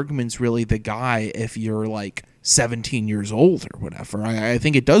Bergman's really the guy if you're like 17 years old or whatever. I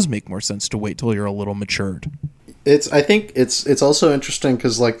think it does make more sense to wait till you're a little matured. I think it's also interesting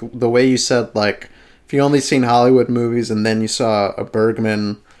because like the way you said, like, if you only seen Hollywood movies and then you saw a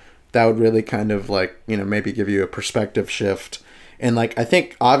Bergman that would really kind of like, you know, maybe give you a perspective shift. And like, I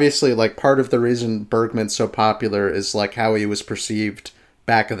think obviously like part of the reason Bergman's so popular is like how he was perceived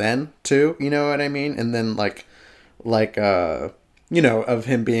back then too, you know what I mean? And then like, you know, of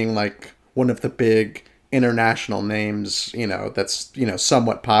him being like one of the big international names, you know, that's, you know,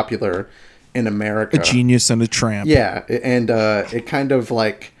 somewhat popular in America. A genius and a tramp. Yeah. And it kind of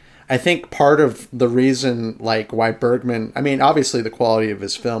like, I think part of the reason like why Bergman, I mean, obviously the quality of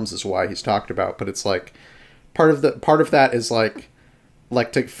his films is why he's talked about, but it's like part of that is like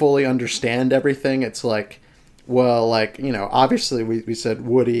to fully understand everything. It's like, well, like, you know, obviously we said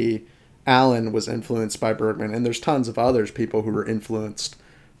Woody Allen was influenced by Bergman, and there's tons of others, people who were influenced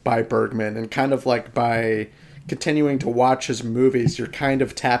by Bergman, and kind of like by continuing to watch his movies, you're kind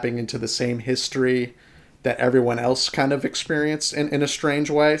of tapping into the same history that everyone else kind of experienced in a strange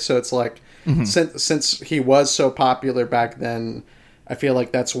way. So it's like, since he was so popular back then, I feel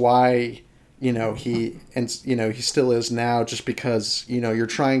like that's why, you know, he still is now, just because, you know, you're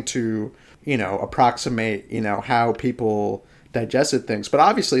trying to, you know, approximate, you know, how people digested things. But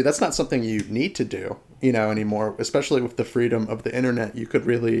obviously that's not something you need to do, you know, anymore, especially with the freedom of the internet. You could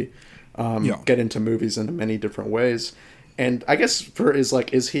really get into movies in many different ways. And I guess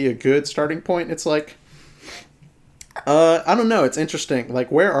is he a good starting point? It's like, I don't know. It's interesting.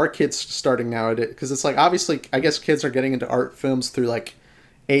 Like, where are kids starting nowadays? Because it's like, obviously, I guess kids are getting into art films through like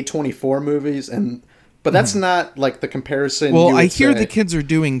A24 movies, but that's not like the comparison. Well, I hear the kids are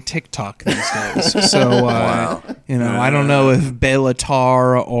doing TikTok these days. So, you know, I don't know if Bela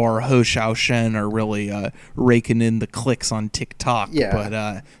Tarr or Ho Xiaoshen are really raking in the clicks on TikTok. Yeah.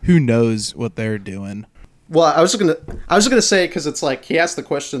 But who knows what they're doing? Well, I was gonna say, because it's like he asked the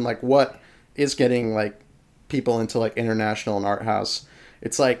question like, what is getting like people into like international and art house?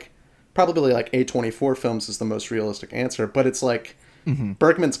 It's like probably like A24 films is the most realistic answer, but it's like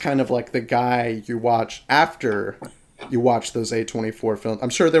Bergman's kind of like the guy you watch after you watch those A24 films. I'm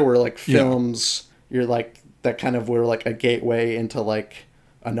sure there were like films you're like that kind of were like a gateway into like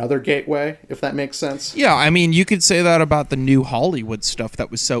another gateway, if that makes sense. Yeah, I mean, you could say that about the new Hollywood stuff that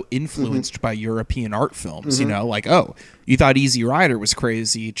was so influenced by European art films, you know, like, oh, you thought Easy Rider was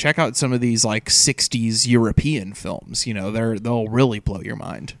crazy, check out some of these like 60s European films, you know, they'll really blow your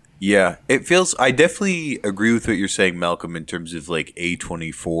mind. Yeah, it feels, I definitely agree with what you're saying, Malcolm, in terms of like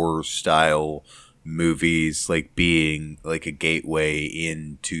A24 style movies, like being like a gateway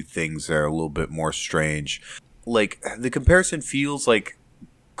into things that are a little bit more strange. Like, the comparison feels like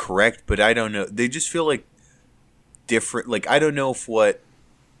correct, but I don't know. They just feel like different. Like, I don't know if what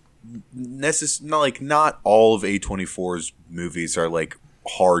not all of A24's movies are like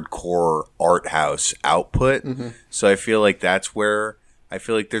hardcore art house output. So I feel like that's where I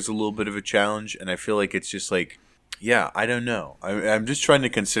feel like there's a little bit of a challenge, and I feel like it's just like, yeah, I don't know. I'm just trying to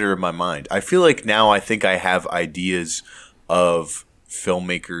consider in my mind. I feel like now I think I have ideas of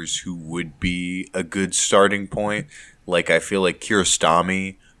filmmakers who would be a good starting point. Like, I feel like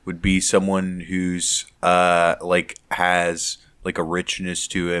Kiarostami would be someone who's like has like a richness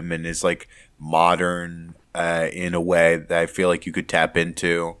to him and is like modern in a way that I feel like you could tap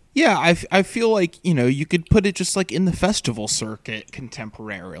into. Yeah, I feel like, you know, you could put it just like in the festival circuit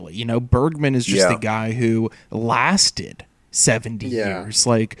contemporarily. You know, Bergman is just the guy who lasted 70 years.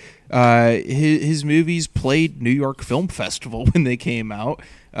 Like, his movies played New York Film Festival when they came out,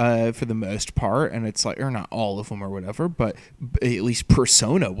 for the most part, and it's like, or not all of them or whatever, but at least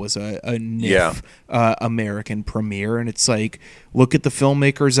Persona was a NIF American premiere, and it's like, look at the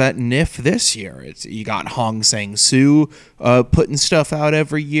filmmakers at NIF this year. You got Hong Sang-soo putting stuff out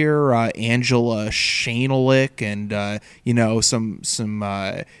every year, Angela Shainalik, and you know, some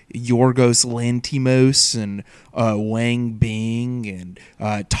Yorgos Lanthimos and Wang Bing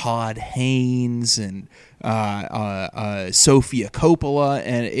and Todd Haynes and Sofia Coppola,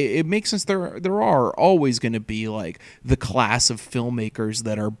 and it makes sense. There are always going to be like the class of filmmakers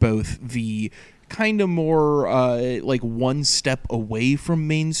that are both the kind of more like one step away from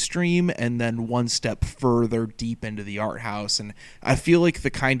mainstream and then one step further deep into the art house. And I feel like the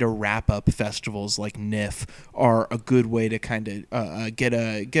kind of wrap up festivals like NIF are a good way to kind of get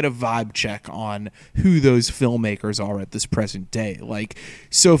a vibe check on who those filmmakers are at this present day. Like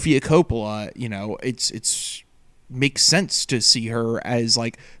Sofia Coppola, you know, it's makes sense to see her as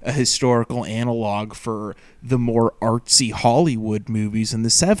like a historical analog for the more artsy Hollywood movies in the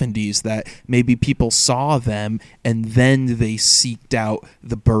 70s that maybe people saw them and then they seeked out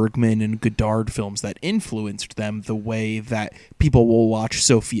the Bergman and Godard films that influenced them, the way that people will watch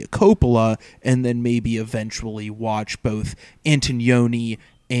Sofia Coppola and then maybe eventually watch both Antonioni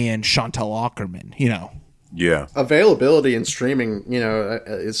and Chantal Akerman, you know. Yeah. Availability and streaming,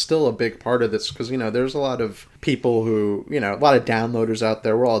 is still a big part of this because, there's a lot of people who, a lot of downloaders out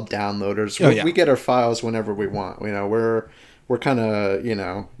there. We're all downloaders. We get our files whenever we want. We're kind of,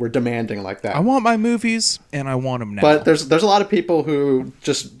 we're demanding like that. I want my movies and I want them now. But there's a lot of people who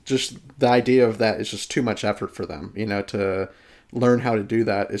just the idea of that is just too much effort for them, to learn how to do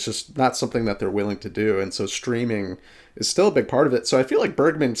that. It's just not something that they're willing to do. And so streaming is still a big part of it. So I feel like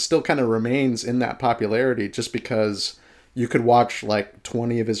Bergman still kind of remains in that popularity just because you could watch like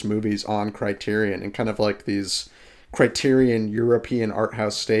 20 of his movies on Criterion, and kind of like these Criterion European art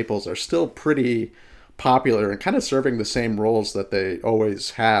house staples are still pretty popular and kind of serving the same roles that they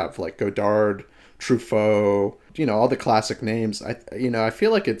always have, like Godard, Truffaut, all the classic names. I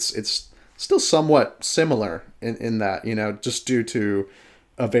feel like it's still somewhat similar in that, just due to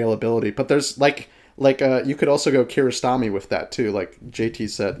availability. But there's like you could also go Kiarostami with that too, like JT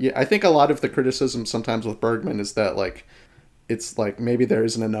said. Yeah, I think a lot of the criticism sometimes with Bergman is that like it's like maybe there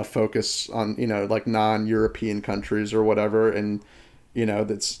isn't enough focus on like non-European countries or whatever, and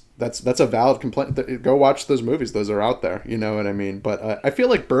that's a valid complaint. Go watch those movies; those are out there. You know what I mean? But I feel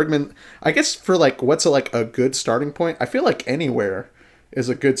like Bergman, I guess for like what's a good starting point, I feel like Anywhere is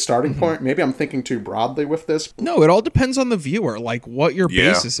a good starting point. Maybe I'm thinking too broadly with this. No, it all depends on the viewer, like what your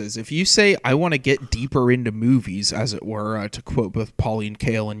basis is. If you say, I want to get deeper into movies, as it were, to quote both Pauline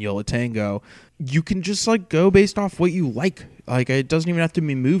Kael and Yo La Tengo, you can just like go based off what you like. Like, it doesn't even have to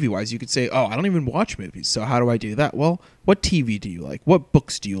be movie-wise. You could say, I don't even watch movies, so how do I do that? Well, what TV do you like? What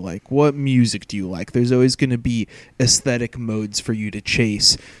books do you like? What music do you like? There's always going to be aesthetic modes for you to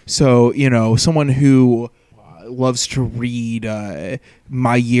chase. So, someone who loves to read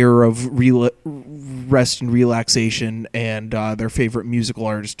My Year of Rest and Relaxation and their favorite musical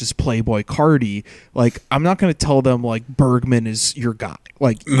artist is Playboy Cardi, like, I'm not going to tell them like Bergman is your guy.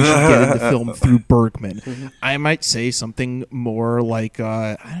 Like, you should get into film through Bergman. I might say something more like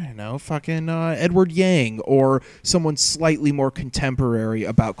I don't know, fucking Edward Yang, or someone slightly more contemporary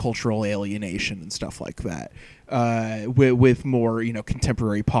about cultural alienation and stuff like that. With more,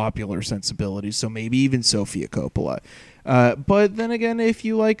 contemporary popular sensibilities. So maybe even Sofia Coppola. But then again, if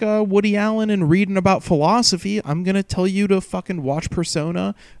you like Woody Allen and reading about philosophy, I'm going to tell you to fucking watch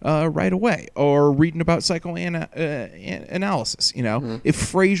Persona right away. Or reading about psychoanalysis, If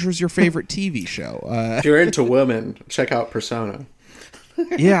Frasier's your favorite TV show. If you're into women, check out Persona.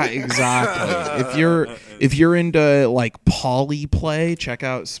 Yeah, exactly. If you're into like poly play, check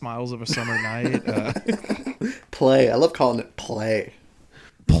out Smiles of a Summer Night. Play. I love calling it play.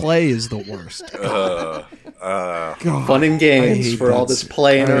 Play is the worst. Fun and games for all this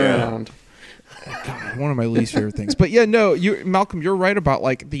playing around. God, one of my least favorite things. But yeah, no, Malcolm, you're right about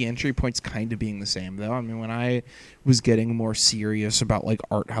like the entry points kind of being the same, though. I mean, when I was getting more serious about like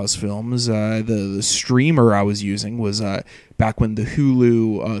art house films, the streamer I was using was back when the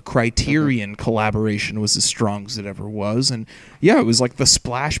Hulu Criterion collaboration was as strong as it ever was. And yeah, it was like the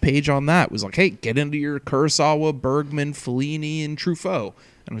splash page on that was like, hey, get into your Kurosawa, Bergman, Fellini, and Truffaut.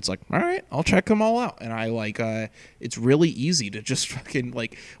 And it's like, all right, I'll check them all out. And I like, it's really easy to just fucking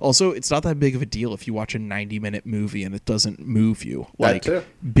like, also, it's not that big of a deal if you watch a 90-minute movie and it doesn't move you. Like,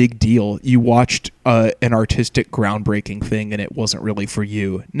 big deal. You watched an artistic, groundbreaking thing and it wasn't really for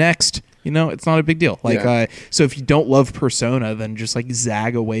you. Next, it's not a big deal. Like, so if you don't love Persona, then just like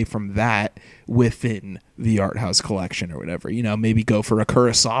zag away from that within the art house collection or whatever. Maybe go for a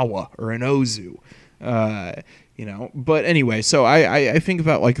Kurosawa or an Ozu. But anyway, so I think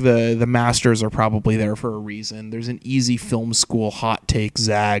about like the masters are probably there for a reason. There's an easy film school hot take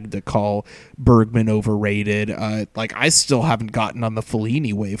zag to call Bergman overrated. Like, I still haven't gotten on the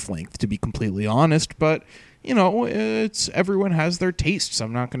Fellini wavelength, to be completely honest, but it's everyone has their tastes.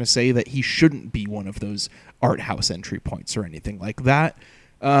 I'm not going to say that he shouldn't be one of those art house entry points or anything like that.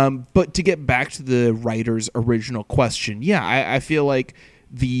 But to get back to the writer's original question, yeah, I feel like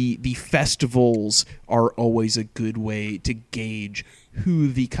the festivals are always a good way to gauge who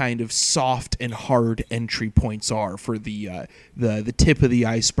the kind of soft and hard entry points are for the tip of the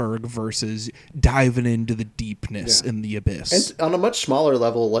iceberg versus diving into the deepness in the abyss. And on a much smaller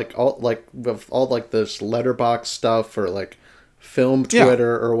level, like all like this letterbox stuff or like film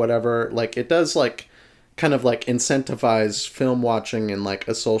Twitter or whatever, like it does like kind of like incentivize film watching in like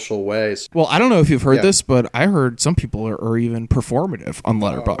a social way. Well, I don't know if you've heard this, but I heard some people are even performative on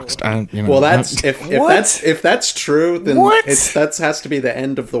Letterboxd. Well, that's if that's true, then that has to be the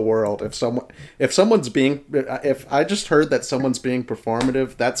end of the world. If I just heard that someone's being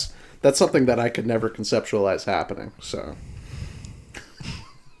performative, that's something that I could never conceptualize happening. So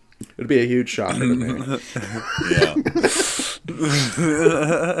it'd be a huge shocker to me. Yeah.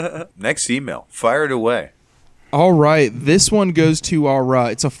 Next email. Fire it away. All right, this one goes to our.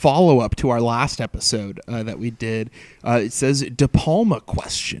 It's a follow-up to our last episode that we did. It says De Palma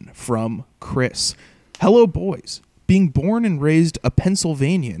question from Chris. Hello, boys. Being born and raised a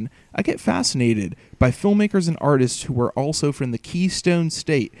Pennsylvanian, I get fascinated by filmmakers and artists who are also from the Keystone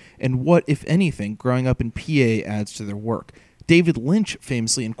State and what, if anything, growing up in PA adds to their work. David Lynch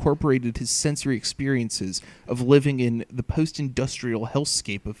famously incorporated his sensory experiences of living in the post-industrial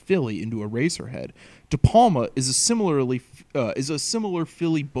hellscape of Philly into Eraserhead. De Palma is a similar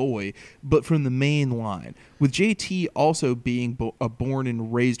Philly boy, but from the main line, with JT also being a born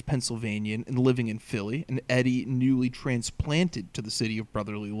and raised Pennsylvanian and living in Philly, and Eddie newly transplanted to the city of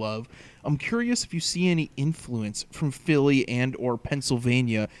brotherly love. I'm curious if you see any influence from Philly and or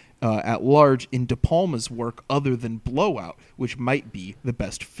Pennsylvania at large in De Palma's work other than Blowout, which might be the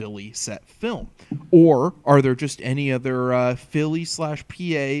best Philly set film. Or are there just any other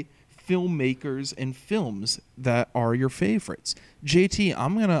Philly/PA filmmakers and films that are your favorites? JT,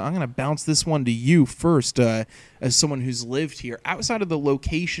 I'm gonna bounce this one to you first, as someone who's lived here. Outside of the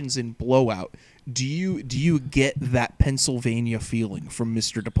locations in Blowout, do you get that Pennsylvania feeling from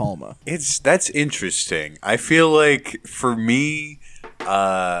Mr. De Palma? That's interesting. I feel like for me,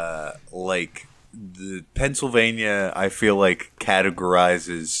 like the Pennsylvania, I feel like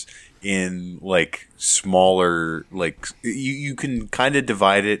categorizes in like smaller, like you can kind of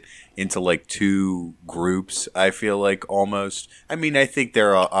divide it into like two groups. I feel like almost. I mean, I think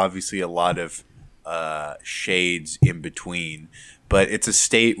there are obviously a lot of shades in between, but it's a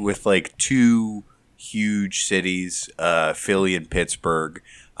state with like two huge cities, Philly and Pittsburgh,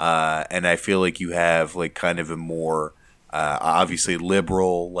 and I feel like you have like kind of a more obviously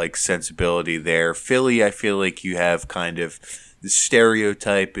liberal like sensibility there. Philly, I feel like you have kind of the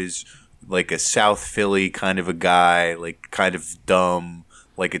stereotype is like a South Philly kind of a guy, like kind of dumb,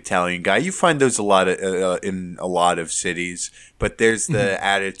 like Italian guy. You find those a lot of in a lot of cities, but there's the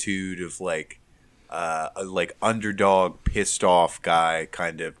attitude of like a like underdog, pissed off guy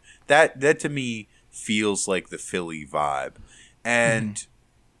kind of. That to me feels like the Philly vibe, and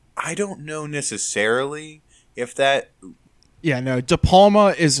I don't know necessarily if that. Yeah, no, De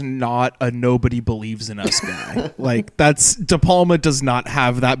Palma is not a nobody believes in us guy. Like that's De Palma does not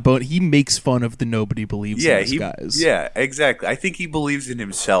have that bone. He makes fun of the nobody believes in us guys. Yeah, exactly. I think he believes in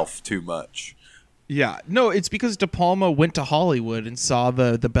himself too much. Yeah, no, it's because De Palma went to Hollywood and saw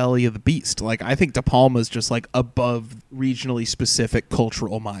the belly of the beast. Like I think De Palma's just like above regionally specific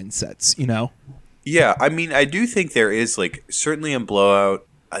cultural mindsets, you know? Yeah, I mean, I do think there is like certainly in Blowout.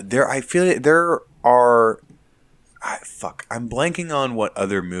 I feel like there are. I'm blanking on what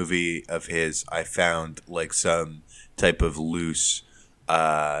other movie of his I found like some type of loose,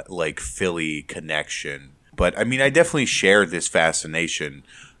 like Philly connection. But I mean, I definitely share this fascination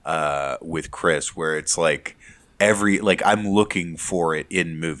with Chris, where it's like I'm looking for it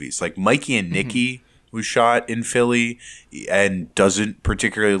in movies. Like Mikey and Nicky was shot in Philly and doesn't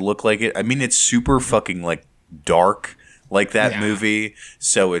particularly look like it. I mean, it's super fucking like dark. Like that movie,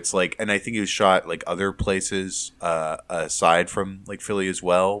 so it's like, and I think it was shot like other places aside from like Philly as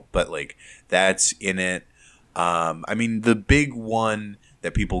well, but like that's in it. I mean, the big one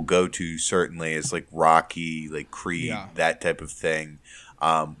that people go to certainly is like Rocky, like Creed, that type of thing.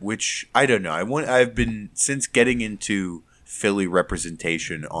 Which I don't know. I've been since getting into Philly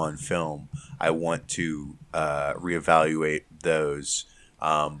representation on film. I want to reevaluate those.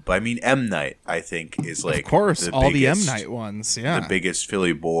 But I mean, M. Night, I think, is like, of course, the all biggest, the M. Night ones, yeah, the biggest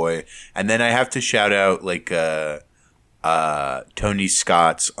Philly boy. And then I have to shout out like Tony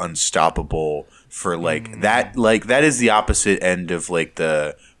Scott's Unstoppable for like that. Like that is the opposite end of like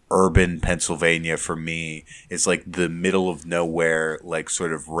the urban Pennsylvania for me. It's like the middle of nowhere, like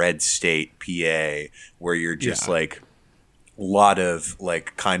sort of red state PA, where you're just like a lot of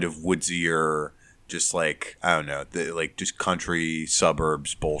like kind of woodsier. Just like, I don't know, like just country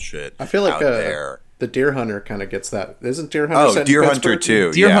suburbs bullshit. I feel like there. The Deer Hunter kind of gets that. Isn't Deer Hunter? Oh, Deer Hunter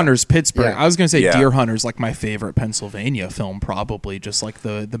too. Deer Hunter's Pittsburgh. Yeah. I was gonna say Deer Hunter's like my favorite Pennsylvania film, probably. Just like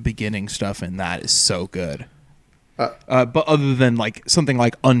the beginning stuff in that is so good. But other than like something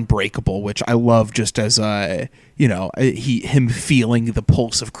like Unbreakable, which I love, just as him feeling the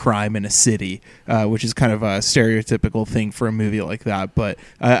pulse of crime in a city, which is kind of a stereotypical thing for a movie like that. But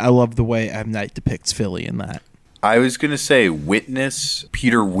I love the way M. Night depicts Philly in that. I was gonna say Witness,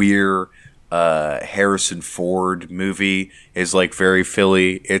 Peter Weir, Harrison Ford movie is like very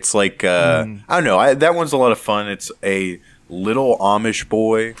Philly. It's like I don't know. That one's a lot of fun. It's a little Amish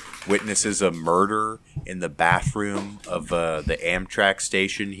boy witnesses a murder in the bathroom of the Amtrak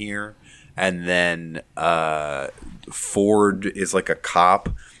station here, and then Ford is like a cop,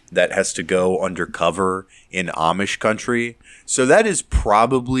 that has to go undercover in Amish country. So that is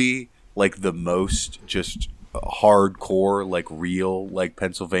probably like the most just hardcore, like real, like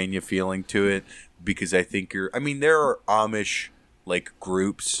Pennsylvania feeling to it, because I think there are Amish like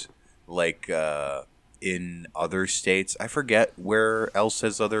groups like in other states. I forget where else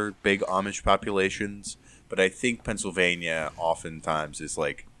has other big Amish populations, but I think Pennsylvania oftentimes is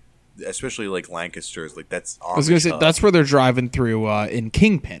like, especially like Lancaster, is like that's Amish. I was gonna say hub. that's where they're driving through in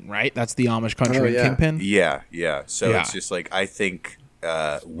Kingpin, right? That's the Amish country in Kingpin. Yeah. So Yeah. it's just like, I think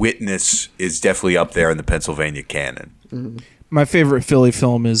Witness is definitely up there in the Pennsylvania canon. Mm-hmm. My favorite Philly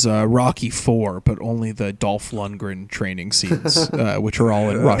film is Rocky IV, but only the Dolph Lundgren training scenes, which are all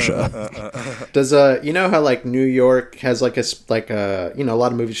in Russia. Does you know how like New York has like a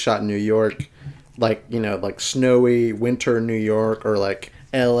lot of movies shot in New York, like like snowy winter New York, or like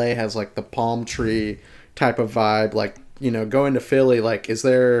LA has like the palm tree type of vibe. Like going to Philly, like is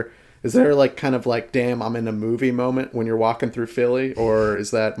there like kind of like, damn, I'm in a movie moment when you're walking through Philly, or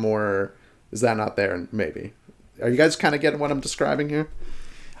is that not there? Maybe. Are you guys kind of getting what I'm describing here?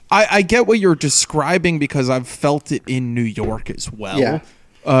 I get what you're describing because I've felt it in New York as well. Yeah.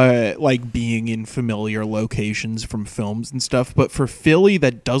 Like being in familiar locations from films and stuff. But for Philly,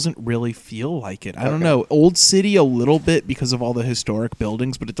 that doesn't really feel like it. I don't know. Old City a little bit because of all the historic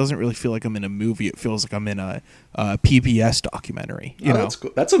buildings, but it doesn't really feel like I'm in a movie. It feels like I'm in a PBS documentary. You know, That's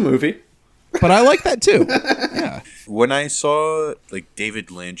cool. That's a movie. But I like that too. Yeah. When I saw like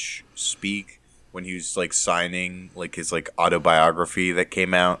David Lynch speak when he was like signing like his like autobiography that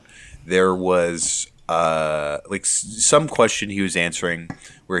came out, there was like some question he was answering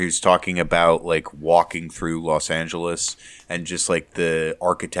where he was talking about like walking through Los Angeles and just like the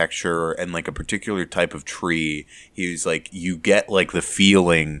architecture and like a particular type of tree. He was like, you get like the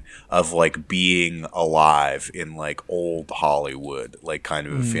feeling of like being alive in like old Hollywood, like kind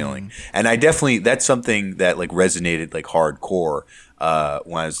of a feeling. And I definitely, that's something that like resonated like hardcore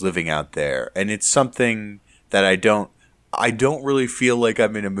when I was living out there. And it's something that I don't really feel like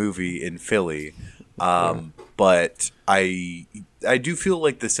I'm in a movie in Philly. But I do feel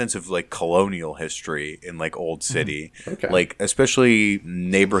like the sense of like colonial history in like Old City, like especially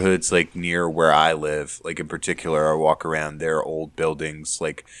neighborhoods like near where I live. Like in particular, I walk around their old buildings,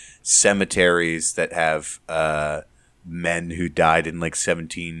 like cemeteries that have men who died in like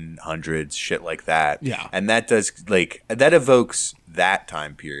 1700s, shit like that. Yeah, and that does like that evokes that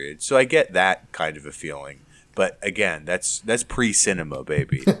time period. So I get that kind of a feeling. But again, that's pre-cinema,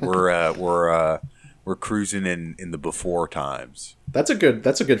 baby. We're cruising in the before times. That's a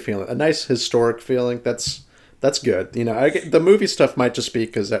good feeling. A nice historic feeling. That's good. The movie stuff might just be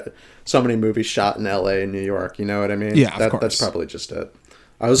because so many movies shot in L.A. and New York. You know what I mean? Yeah, of course. That's probably just it.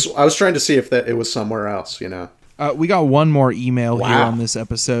 I was trying to see if it was somewhere else. We got one more email here on this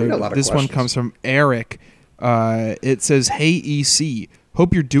episode. This one comes from Eric. It says, "Hey EC,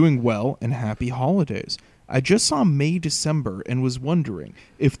 hope you're doing well and happy holidays. I just saw May December and was wondering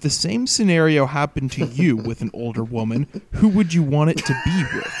if the same scenario happened to you with an older woman, who would you want it to be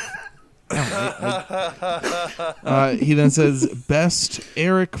with?" He then says, "Best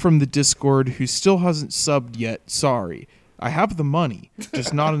Eric from the Discord who still hasn't subbed yet. Sorry. I have the money,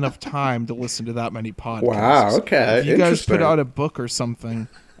 just not enough time to listen to that many podcasts. Wow, okay. If you guys put out a book or something,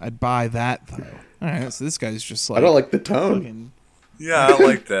 I'd buy that though." All right, so this guy's just like, I don't like the tone. Yeah, I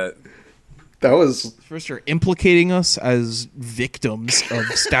like that. That was First, you're implicating us as victims of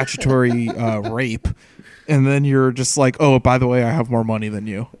statutory rape, and then you're just like, "Oh, by the way, I have more money than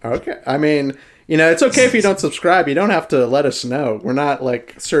you." okay. I mean, it's okay if you don't subscribe. You don't have to let us know. We're not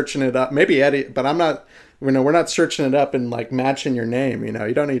like searching it up. Maybe Eddie, but I'm not. We're not searching it up and like matching your name.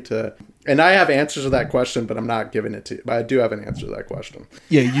 You don't need to. And I have answers to that question, but I'm not giving it to you. But I do have an answer to that question.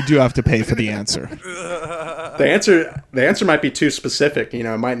 Yeah, you do have to pay for the answer. The answer might be too specific.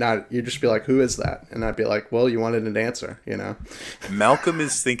 It might not. You just be like, "Who is that?" And I'd be like, "Well, you wanted an answer." Malcolm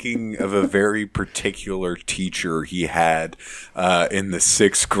is thinking of a very particular teacher he had in the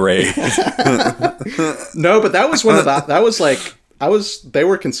 6th grade. No, but that was one of the. That was like They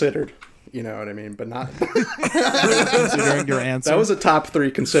were considered. You know what I mean? But not Considering your answer. That was a top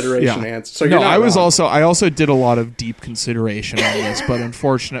 3 consideration answer. So you're no, not wrong. I also did a lot of deep consideration on this, but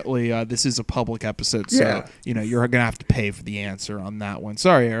unfortunately, this is a public episode, so you're gonna have to pay for the answer on that one.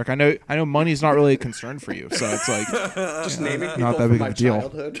 Sorry, Eric. I know money's not really a concern for you, so it's like just naming people not that from big my of a deal.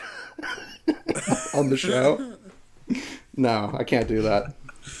 childhood on the show. No, I can't do that.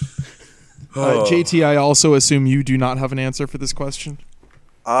 JT, I also assume you do not have an answer for this question.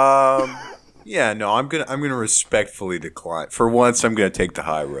 Yeah, no, I'm gonna respectfully decline. For once, I'm gonna take the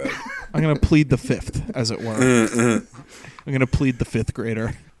high road. I'm gonna plead the 5th, as it were. I'm gonna plead the 5th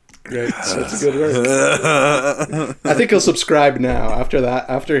grader. Great. That's a good word. I think he'll subscribe now after that.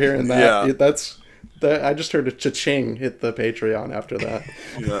 After hearing that, Yeah. I just heard a cha-ching hit the Patreon after that.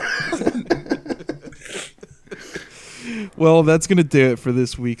 Well, that's going to do it for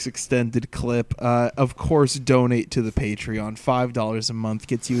this week's extended clip. Of course, donate to the Patreon. $5 a month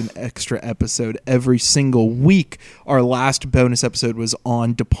gets you an extra episode every single week. Our last bonus episode was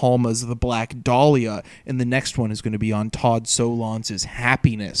on De Palma's The Black Dahlia, and the next one is going to be on Todd Solondz's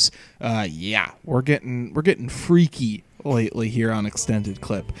Happiness. We're getting freaky lately here on Extended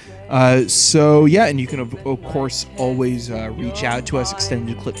Clip. And you can of course always reach out to us,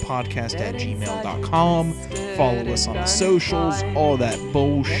 extendedclippodcast@gmail.com. Follow us on the socials, all that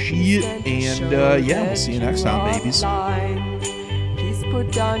bullshit, and we'll see you next time, babies. Please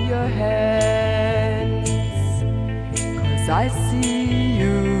put down your hands, 'cause I see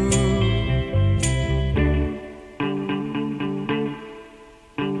you.